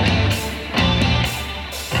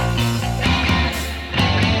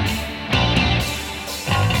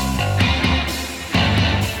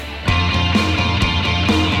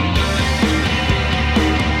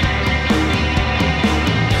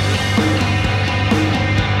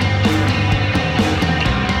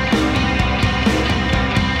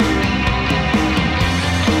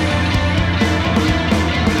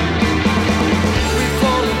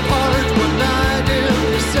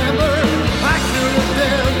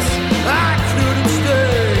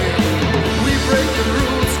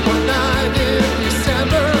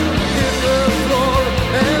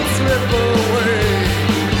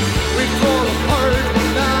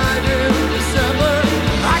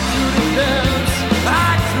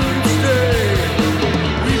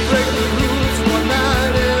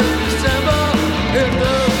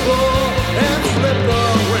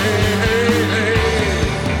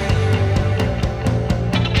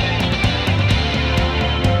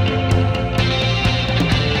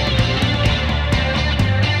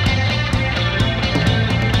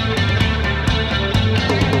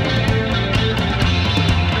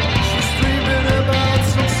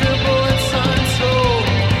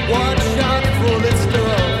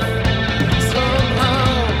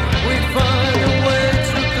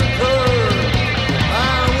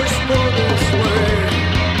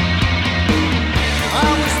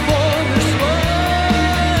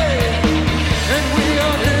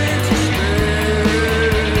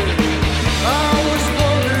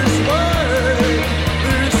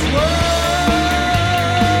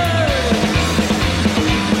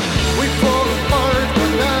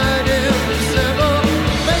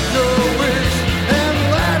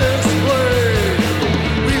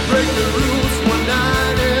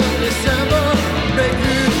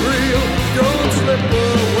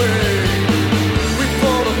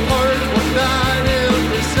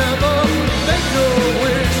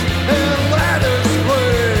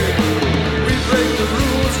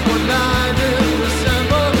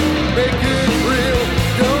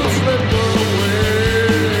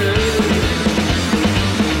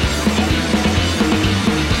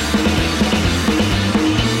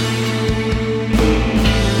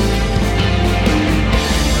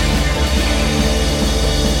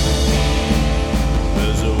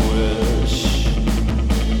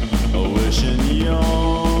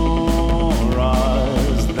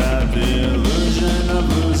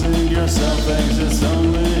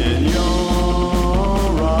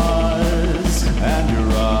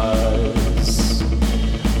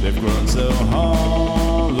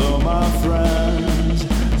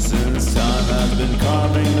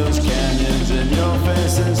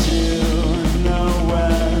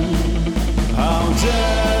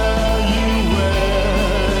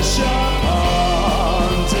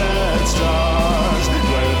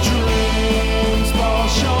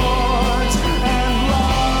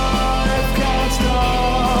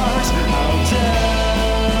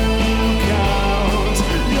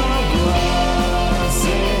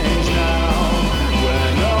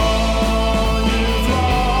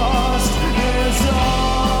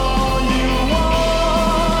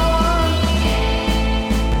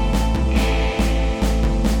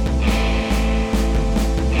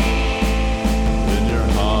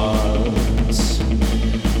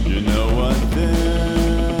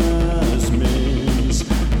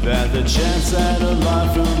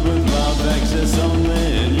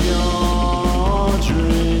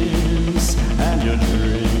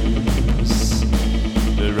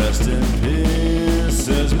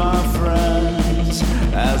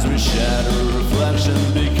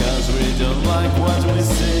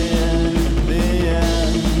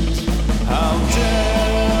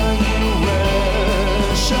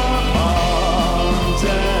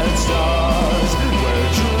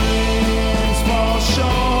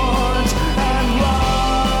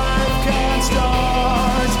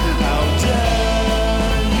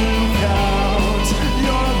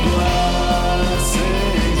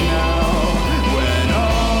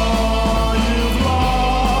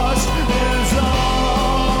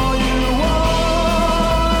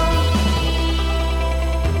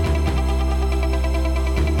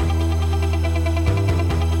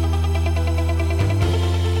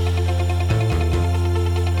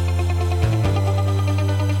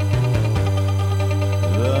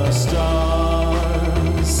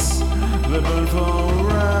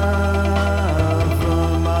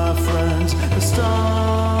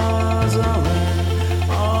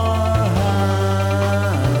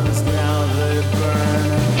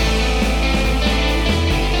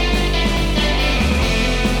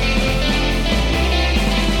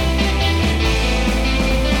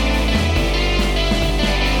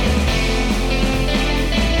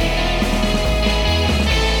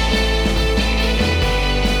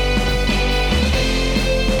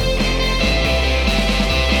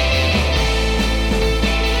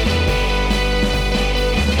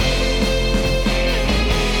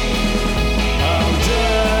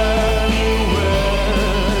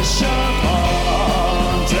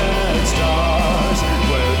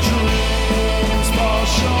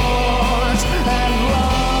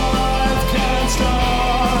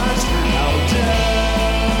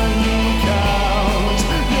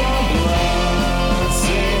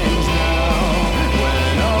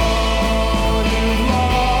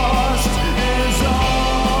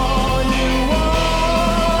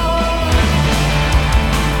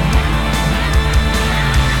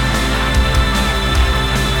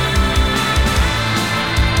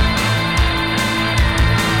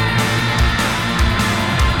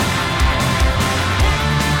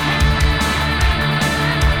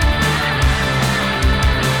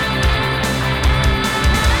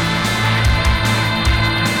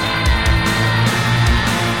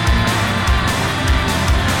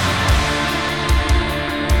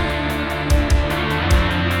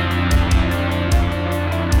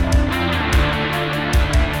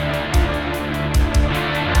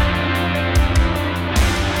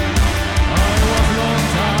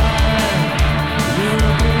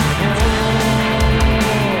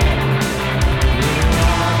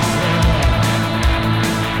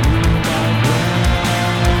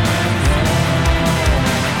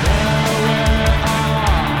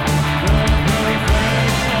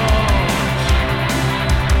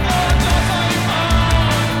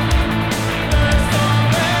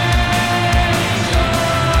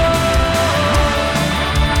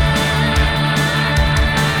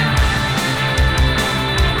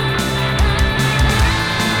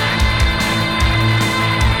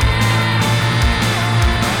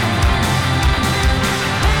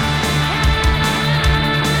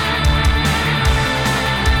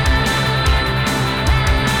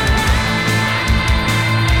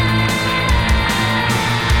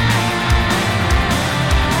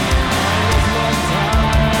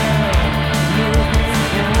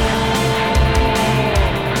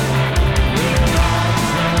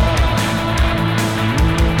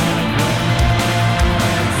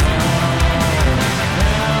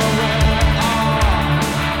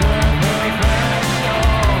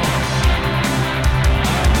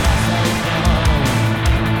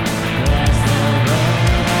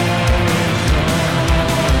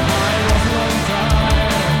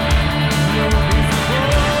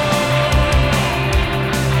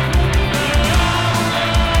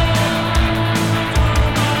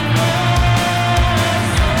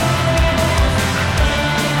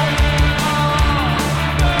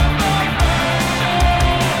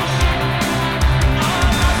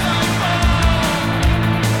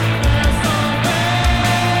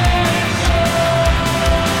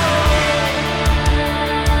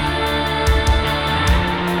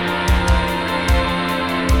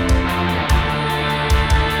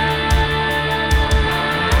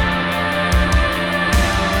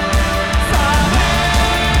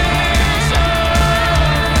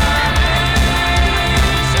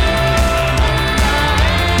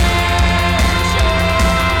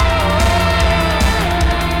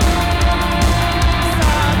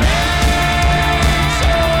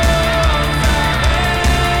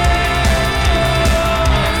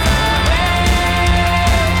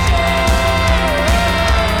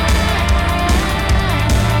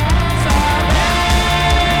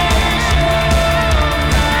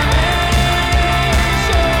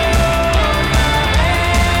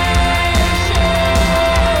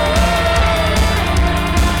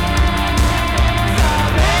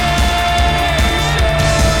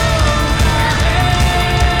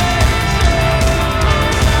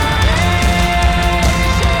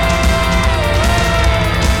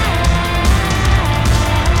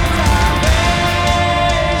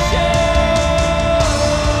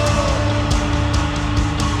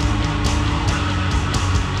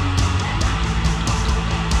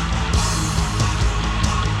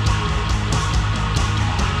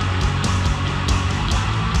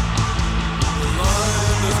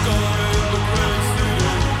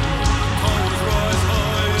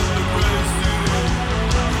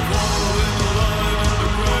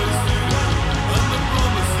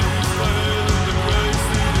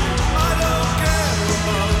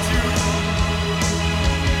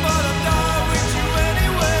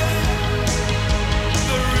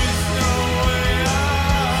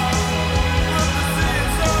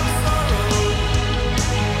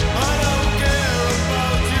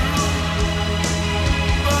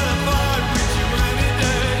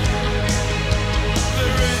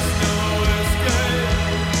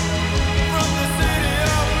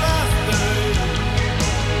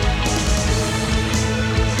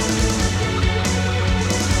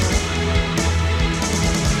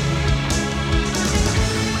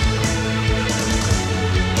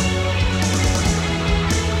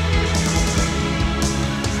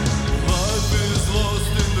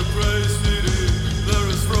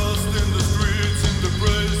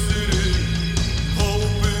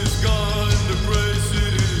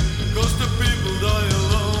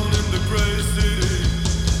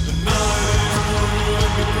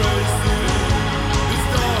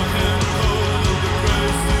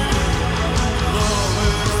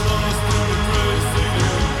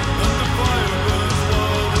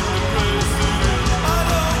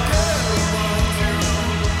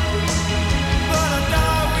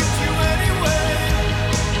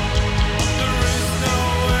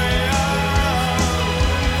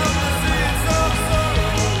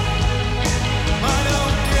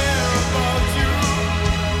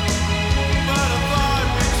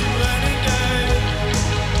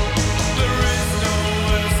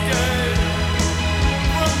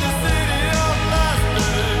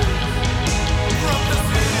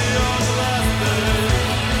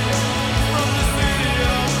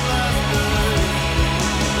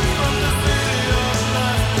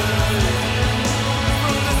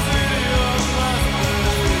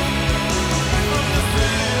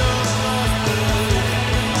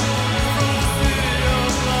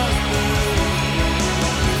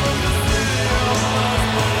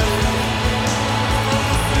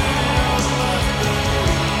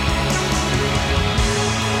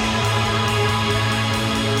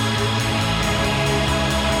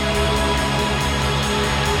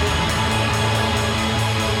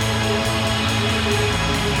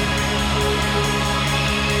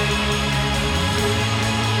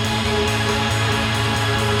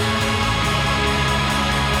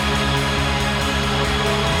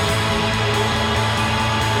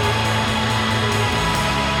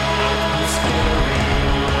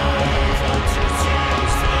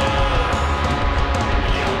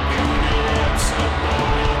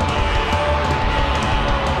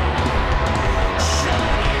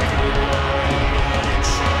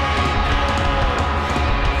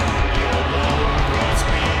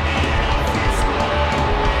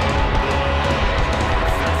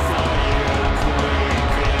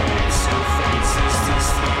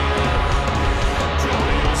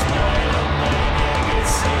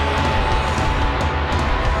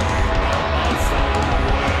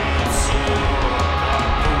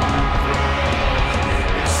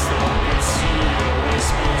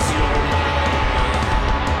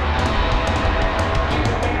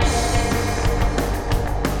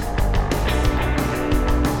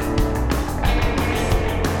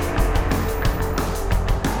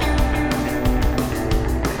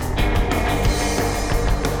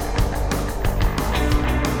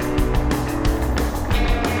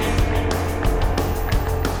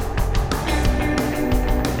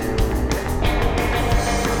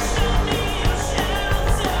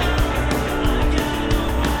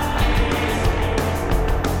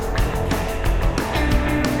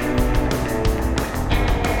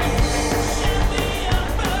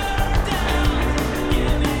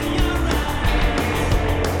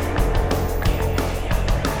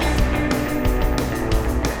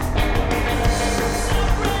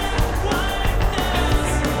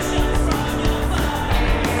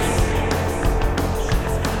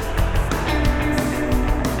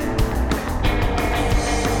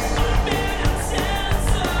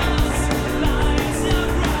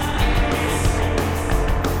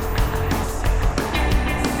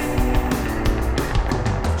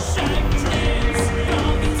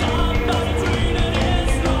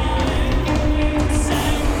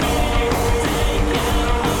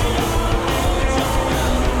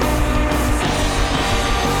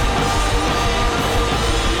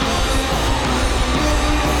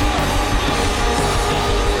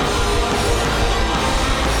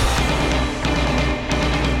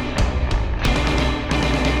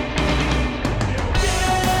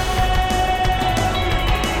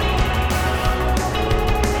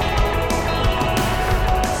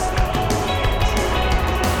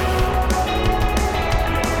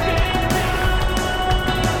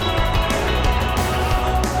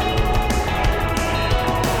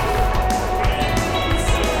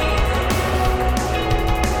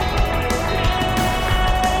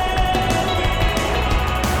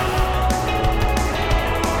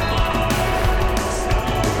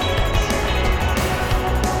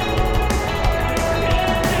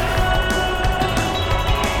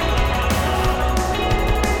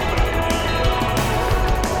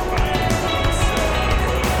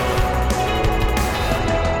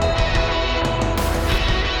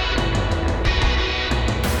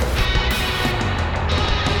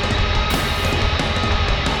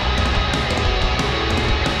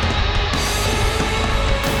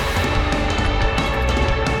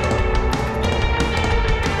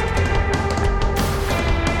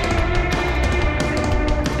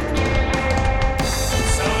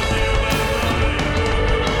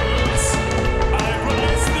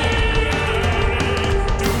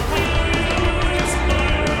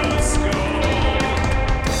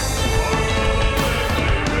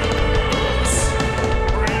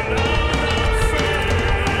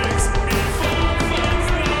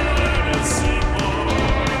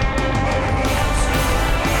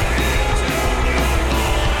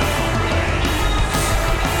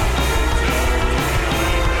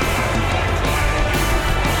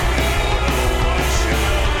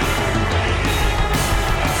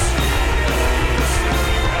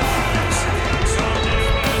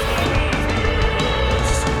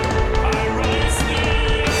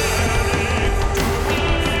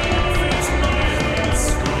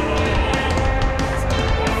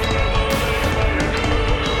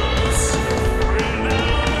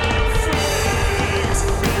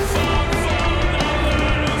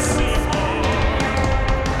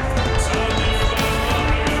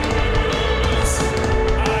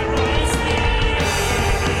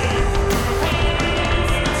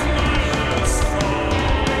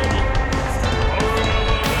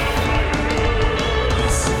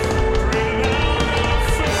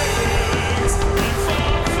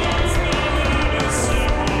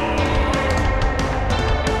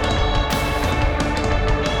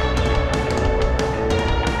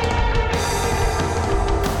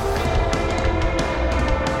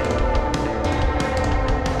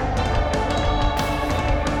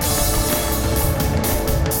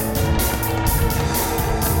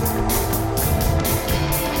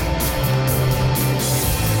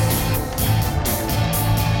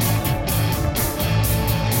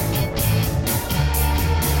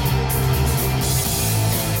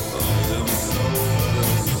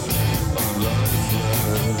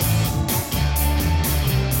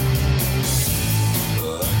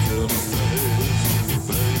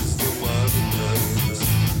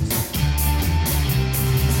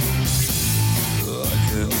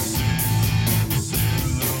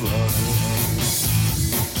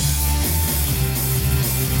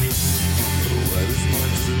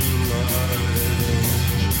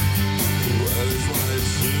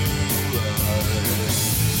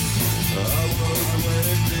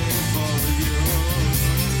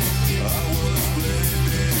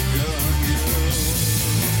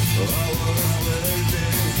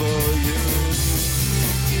 for you.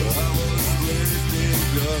 I was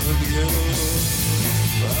waiting on you.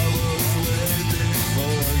 I was waiting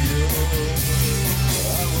for you.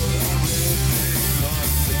 I was waiting on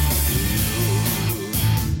you.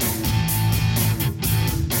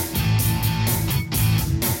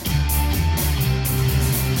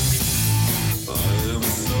 I am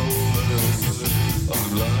soulless, I'm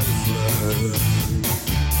lifeless.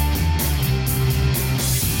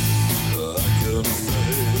 I can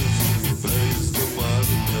face the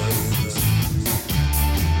madness.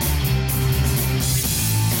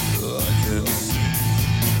 I can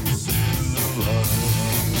see the light.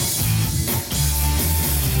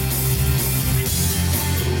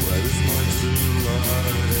 Where is my true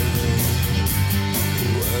light?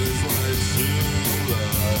 Where is my true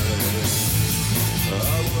light? I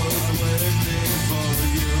was waiting for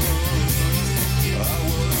you. I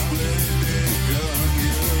was waiting on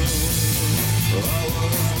you. I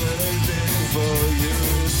was waiting for you.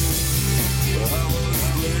 I was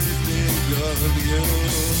waiting on you.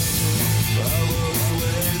 I was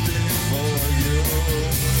waiting for you.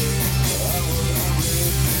 I was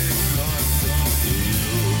waiting on you.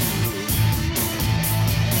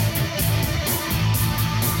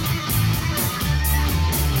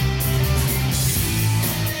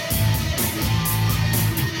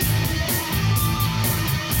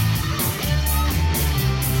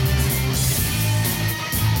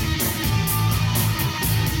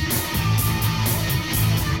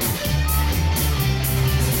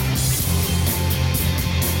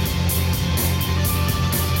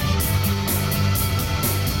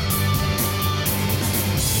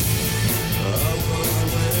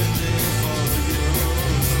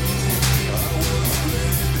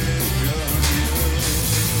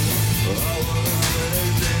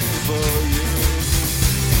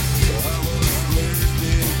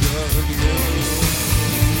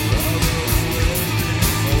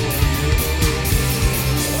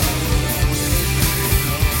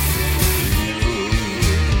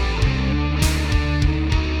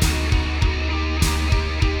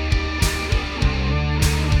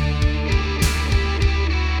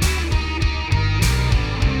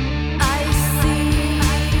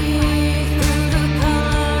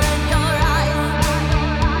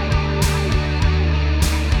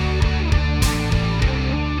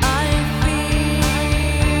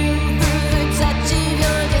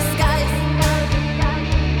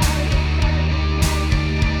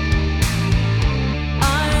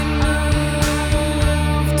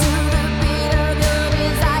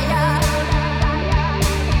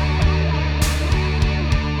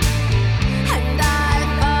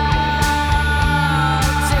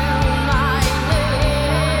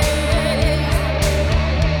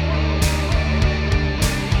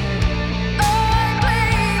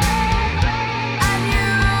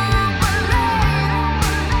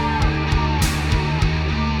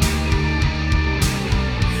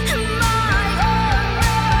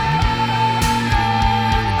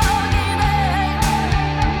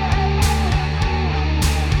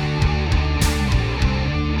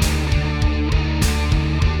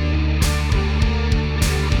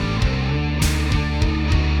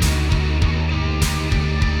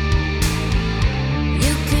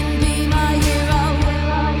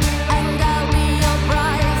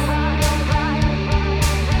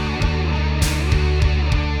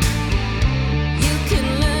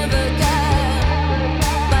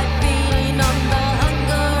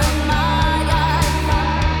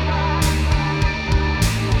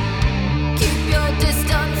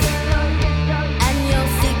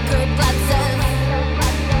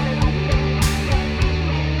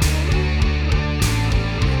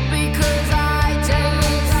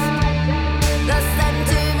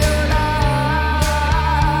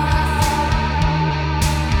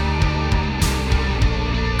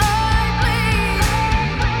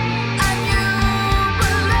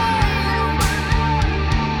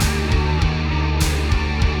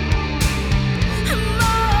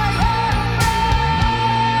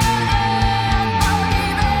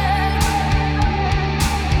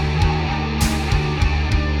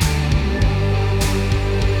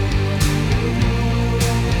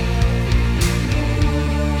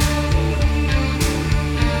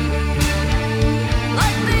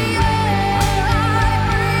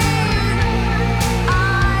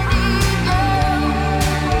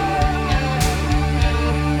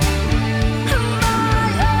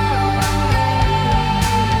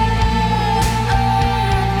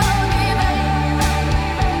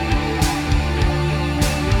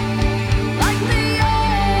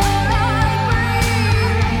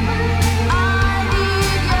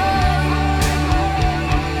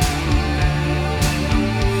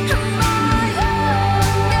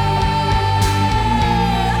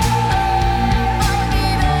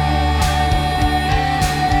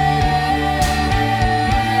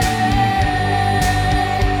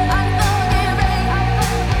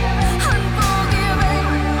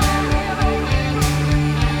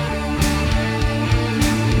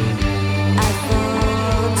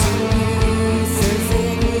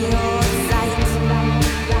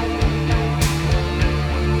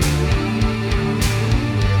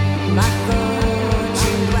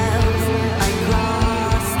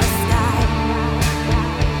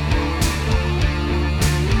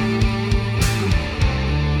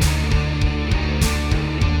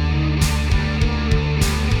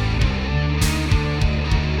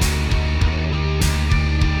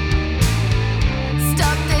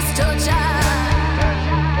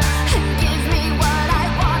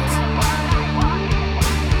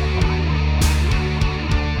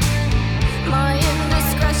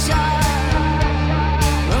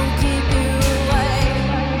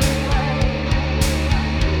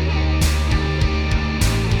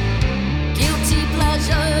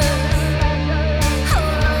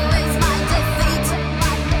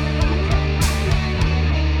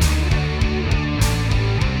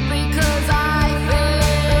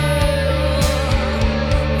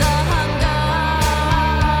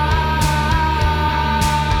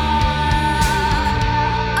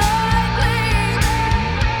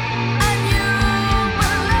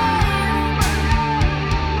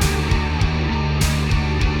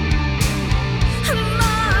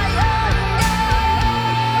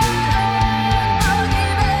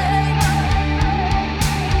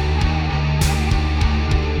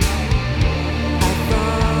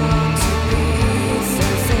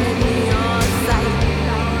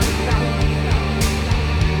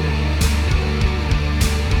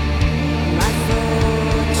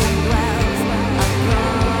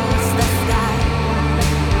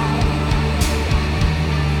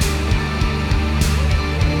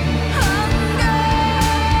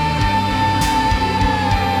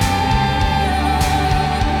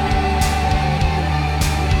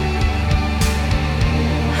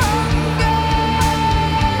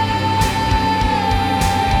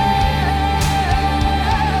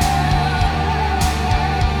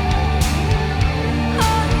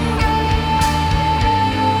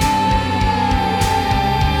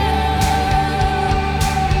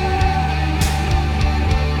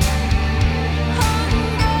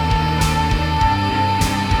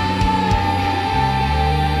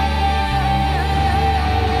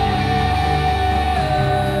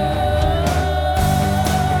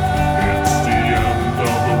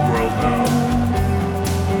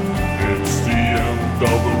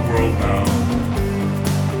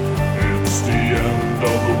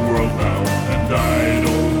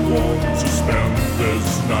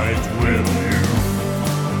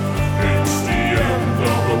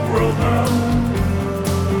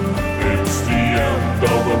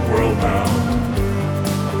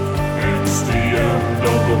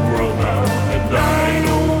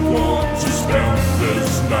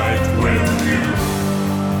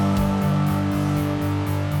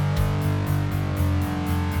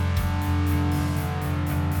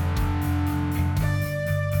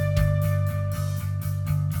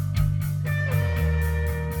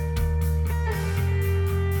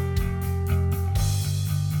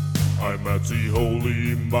 I'm at the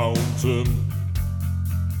holy mountain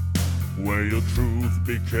where your truth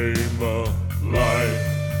became a lie.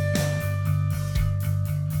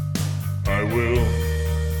 I will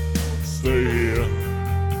stay here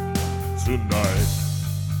tonight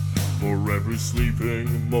for every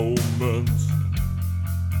sleeping moment,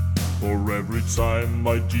 for every time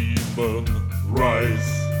my demon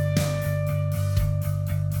rise.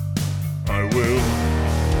 I will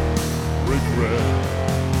regret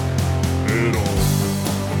it all.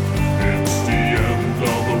 It's the end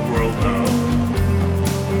of the world now.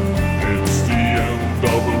 It's the end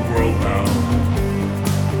of the world now.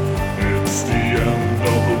 It's the end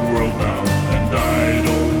of the world now. And I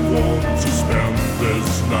don't want to spend this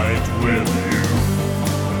night with you.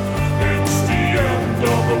 It's the end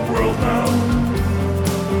of the world now.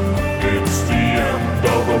 It's the end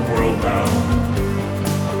of the world now.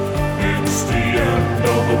 It's the end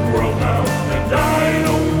of the world now, and I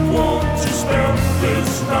don't want to spend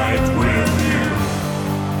this night with you.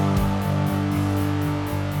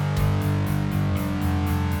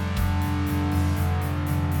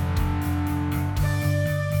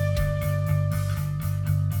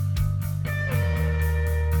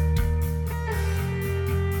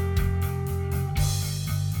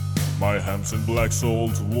 My hands in black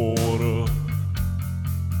salt water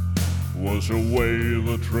wash away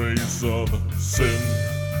the trace of sin.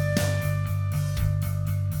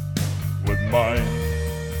 With mind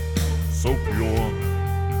so pure,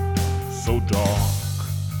 so dark,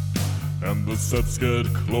 and the steps get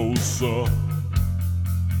closer,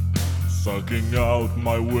 sucking out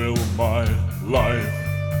my will, my life.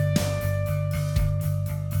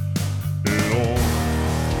 It all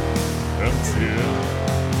ends here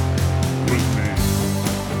with me.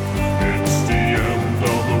 It's the end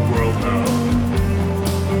of the world now.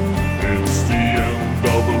 It's the end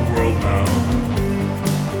of the world now.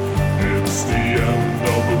 It's the end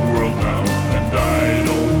of the world now. And I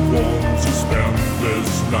don't want to spend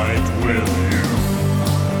this night with you.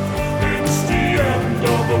 It's the end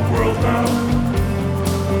of the world now.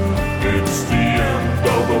 It's the end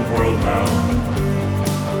of the world now.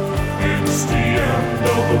 It's the end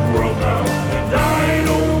of the world now. And I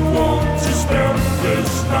don't want to spend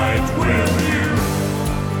this night with you.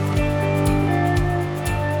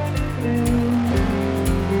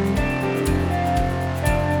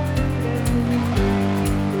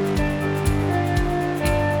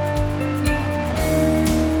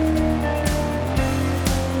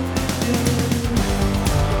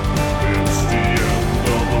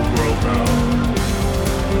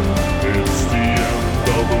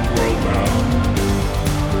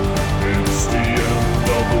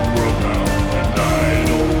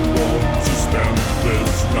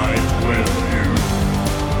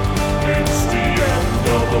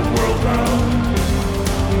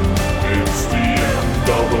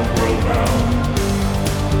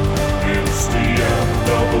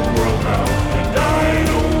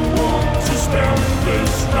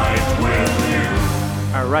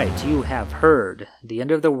 Alright, you have heard The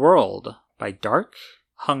End of the World by Dark,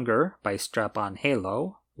 Hunger by Strap-On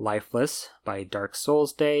Halo, Lifeless by Dark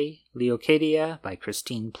Souls Day, Leocadia by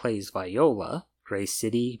Christine Plays Viola, Grey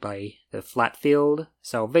City by The Flatfield,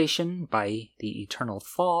 Salvation by The Eternal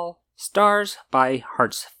Fall, Stars by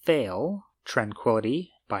Hearts Fail,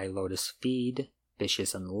 Tranquility by Lotus Feed,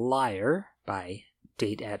 Vicious and Liar by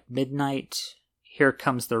Date at Midnight, Here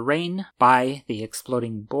Comes the Rain by The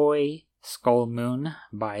Exploding Boy, Skull Moon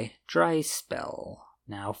by Dry Spell.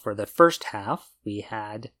 Now for the first half, we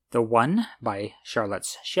had The One by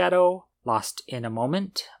Charlotte's Shadow, Lost in a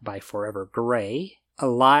Moment by Forever Grey,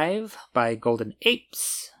 Alive by Golden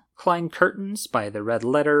Apes, Klein Curtains by The Red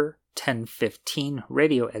Letter, 1015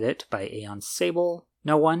 Radio Edit by Aeon Sable,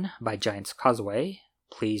 No One by Giant's Causeway,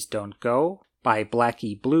 Please Don't Go by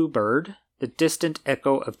Blackie Bluebird, The Distant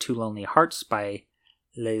Echo of Two Lonely Hearts by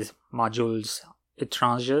Les Modules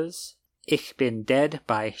Étranges, Ich Bin Dead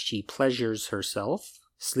by She Pleasures Herself,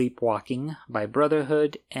 Sleepwalking by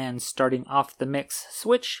Brotherhood, and starting off the mix,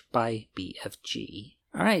 Switch by BFG.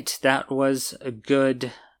 Alright, that was a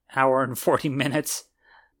good hour and 40 minutes.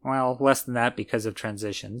 Well, less than that because of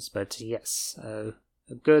transitions, but yes, a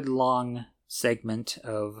good long segment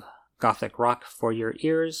of gothic rock for your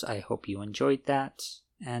ears. I hope you enjoyed that,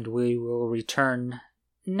 and we will return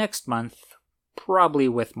next month, probably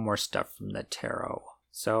with more stuff from the tarot.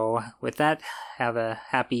 So with that, have a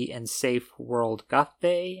happy and safe World Goth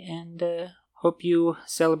Day, and hope you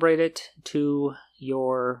celebrate it to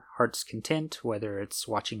your heart's content, whether it's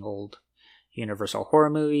watching old Universal horror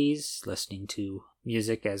movies, listening to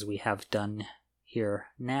music as we have done here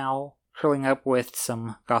now, curling up with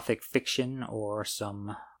some gothic fiction or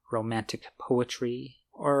some romantic poetry,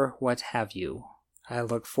 or what have you. I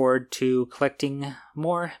look forward to collecting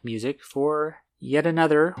more music for yet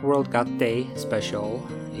another World Goth Day special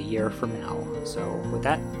a year from now. So with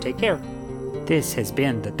that, take care. This has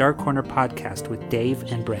been the Dark Corner Podcast with Dave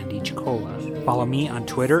and Brandy Chicola. Follow me on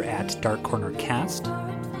Twitter at DarkCornerCast.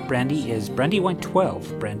 Brandy is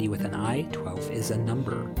Brandy12, Brandy with an I, 12 is a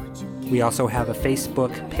number. We also have a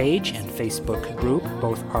Facebook page and Facebook group.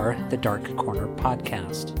 Both are the Dark Corner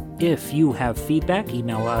Podcast. If you have feedback,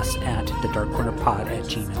 email us at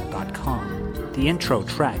thedarkcornerpod@gmail.com. The intro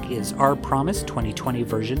track is Our Promise 2020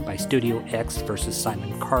 version by Studio X vs.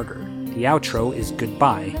 Simon Carter. The outro is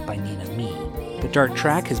Goodbye by Nina Me. The Dark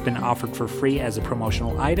track has been offered for free as a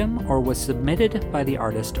promotional item or was submitted by the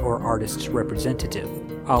artist or artist's representative.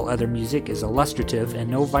 All other music is illustrative and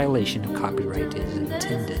no violation of copyright is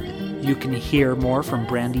intended. You can hear more from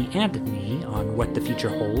Brandy and me on What the Future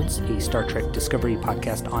Holds, a Star Trek Discovery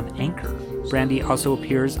podcast on Anchor. Brandy also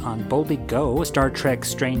appears on Boldly Go, a Star Trek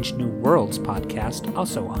Strange New Worlds podcast,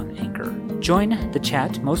 also on Anchor. Join the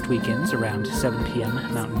chat most weekends around 7 p.m.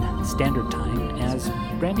 Mountain Standard Time as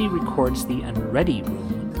Brandy records the Unready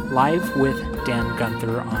Room live with Dan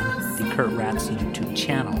Gunther on the Kurt Ratz YouTube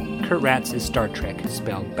channel. Kurt Ratz is Star Trek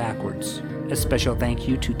spelled backwards. A special thank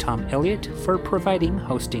you to Tom Elliott for providing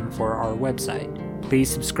hosting for our website. Please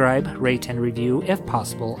subscribe, rate, and review if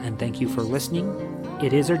possible, and thank you for listening.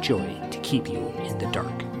 It is our joy to keep you in the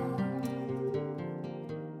dark.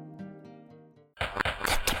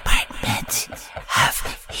 The Department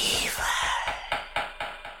of Evil.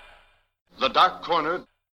 The Dark Corner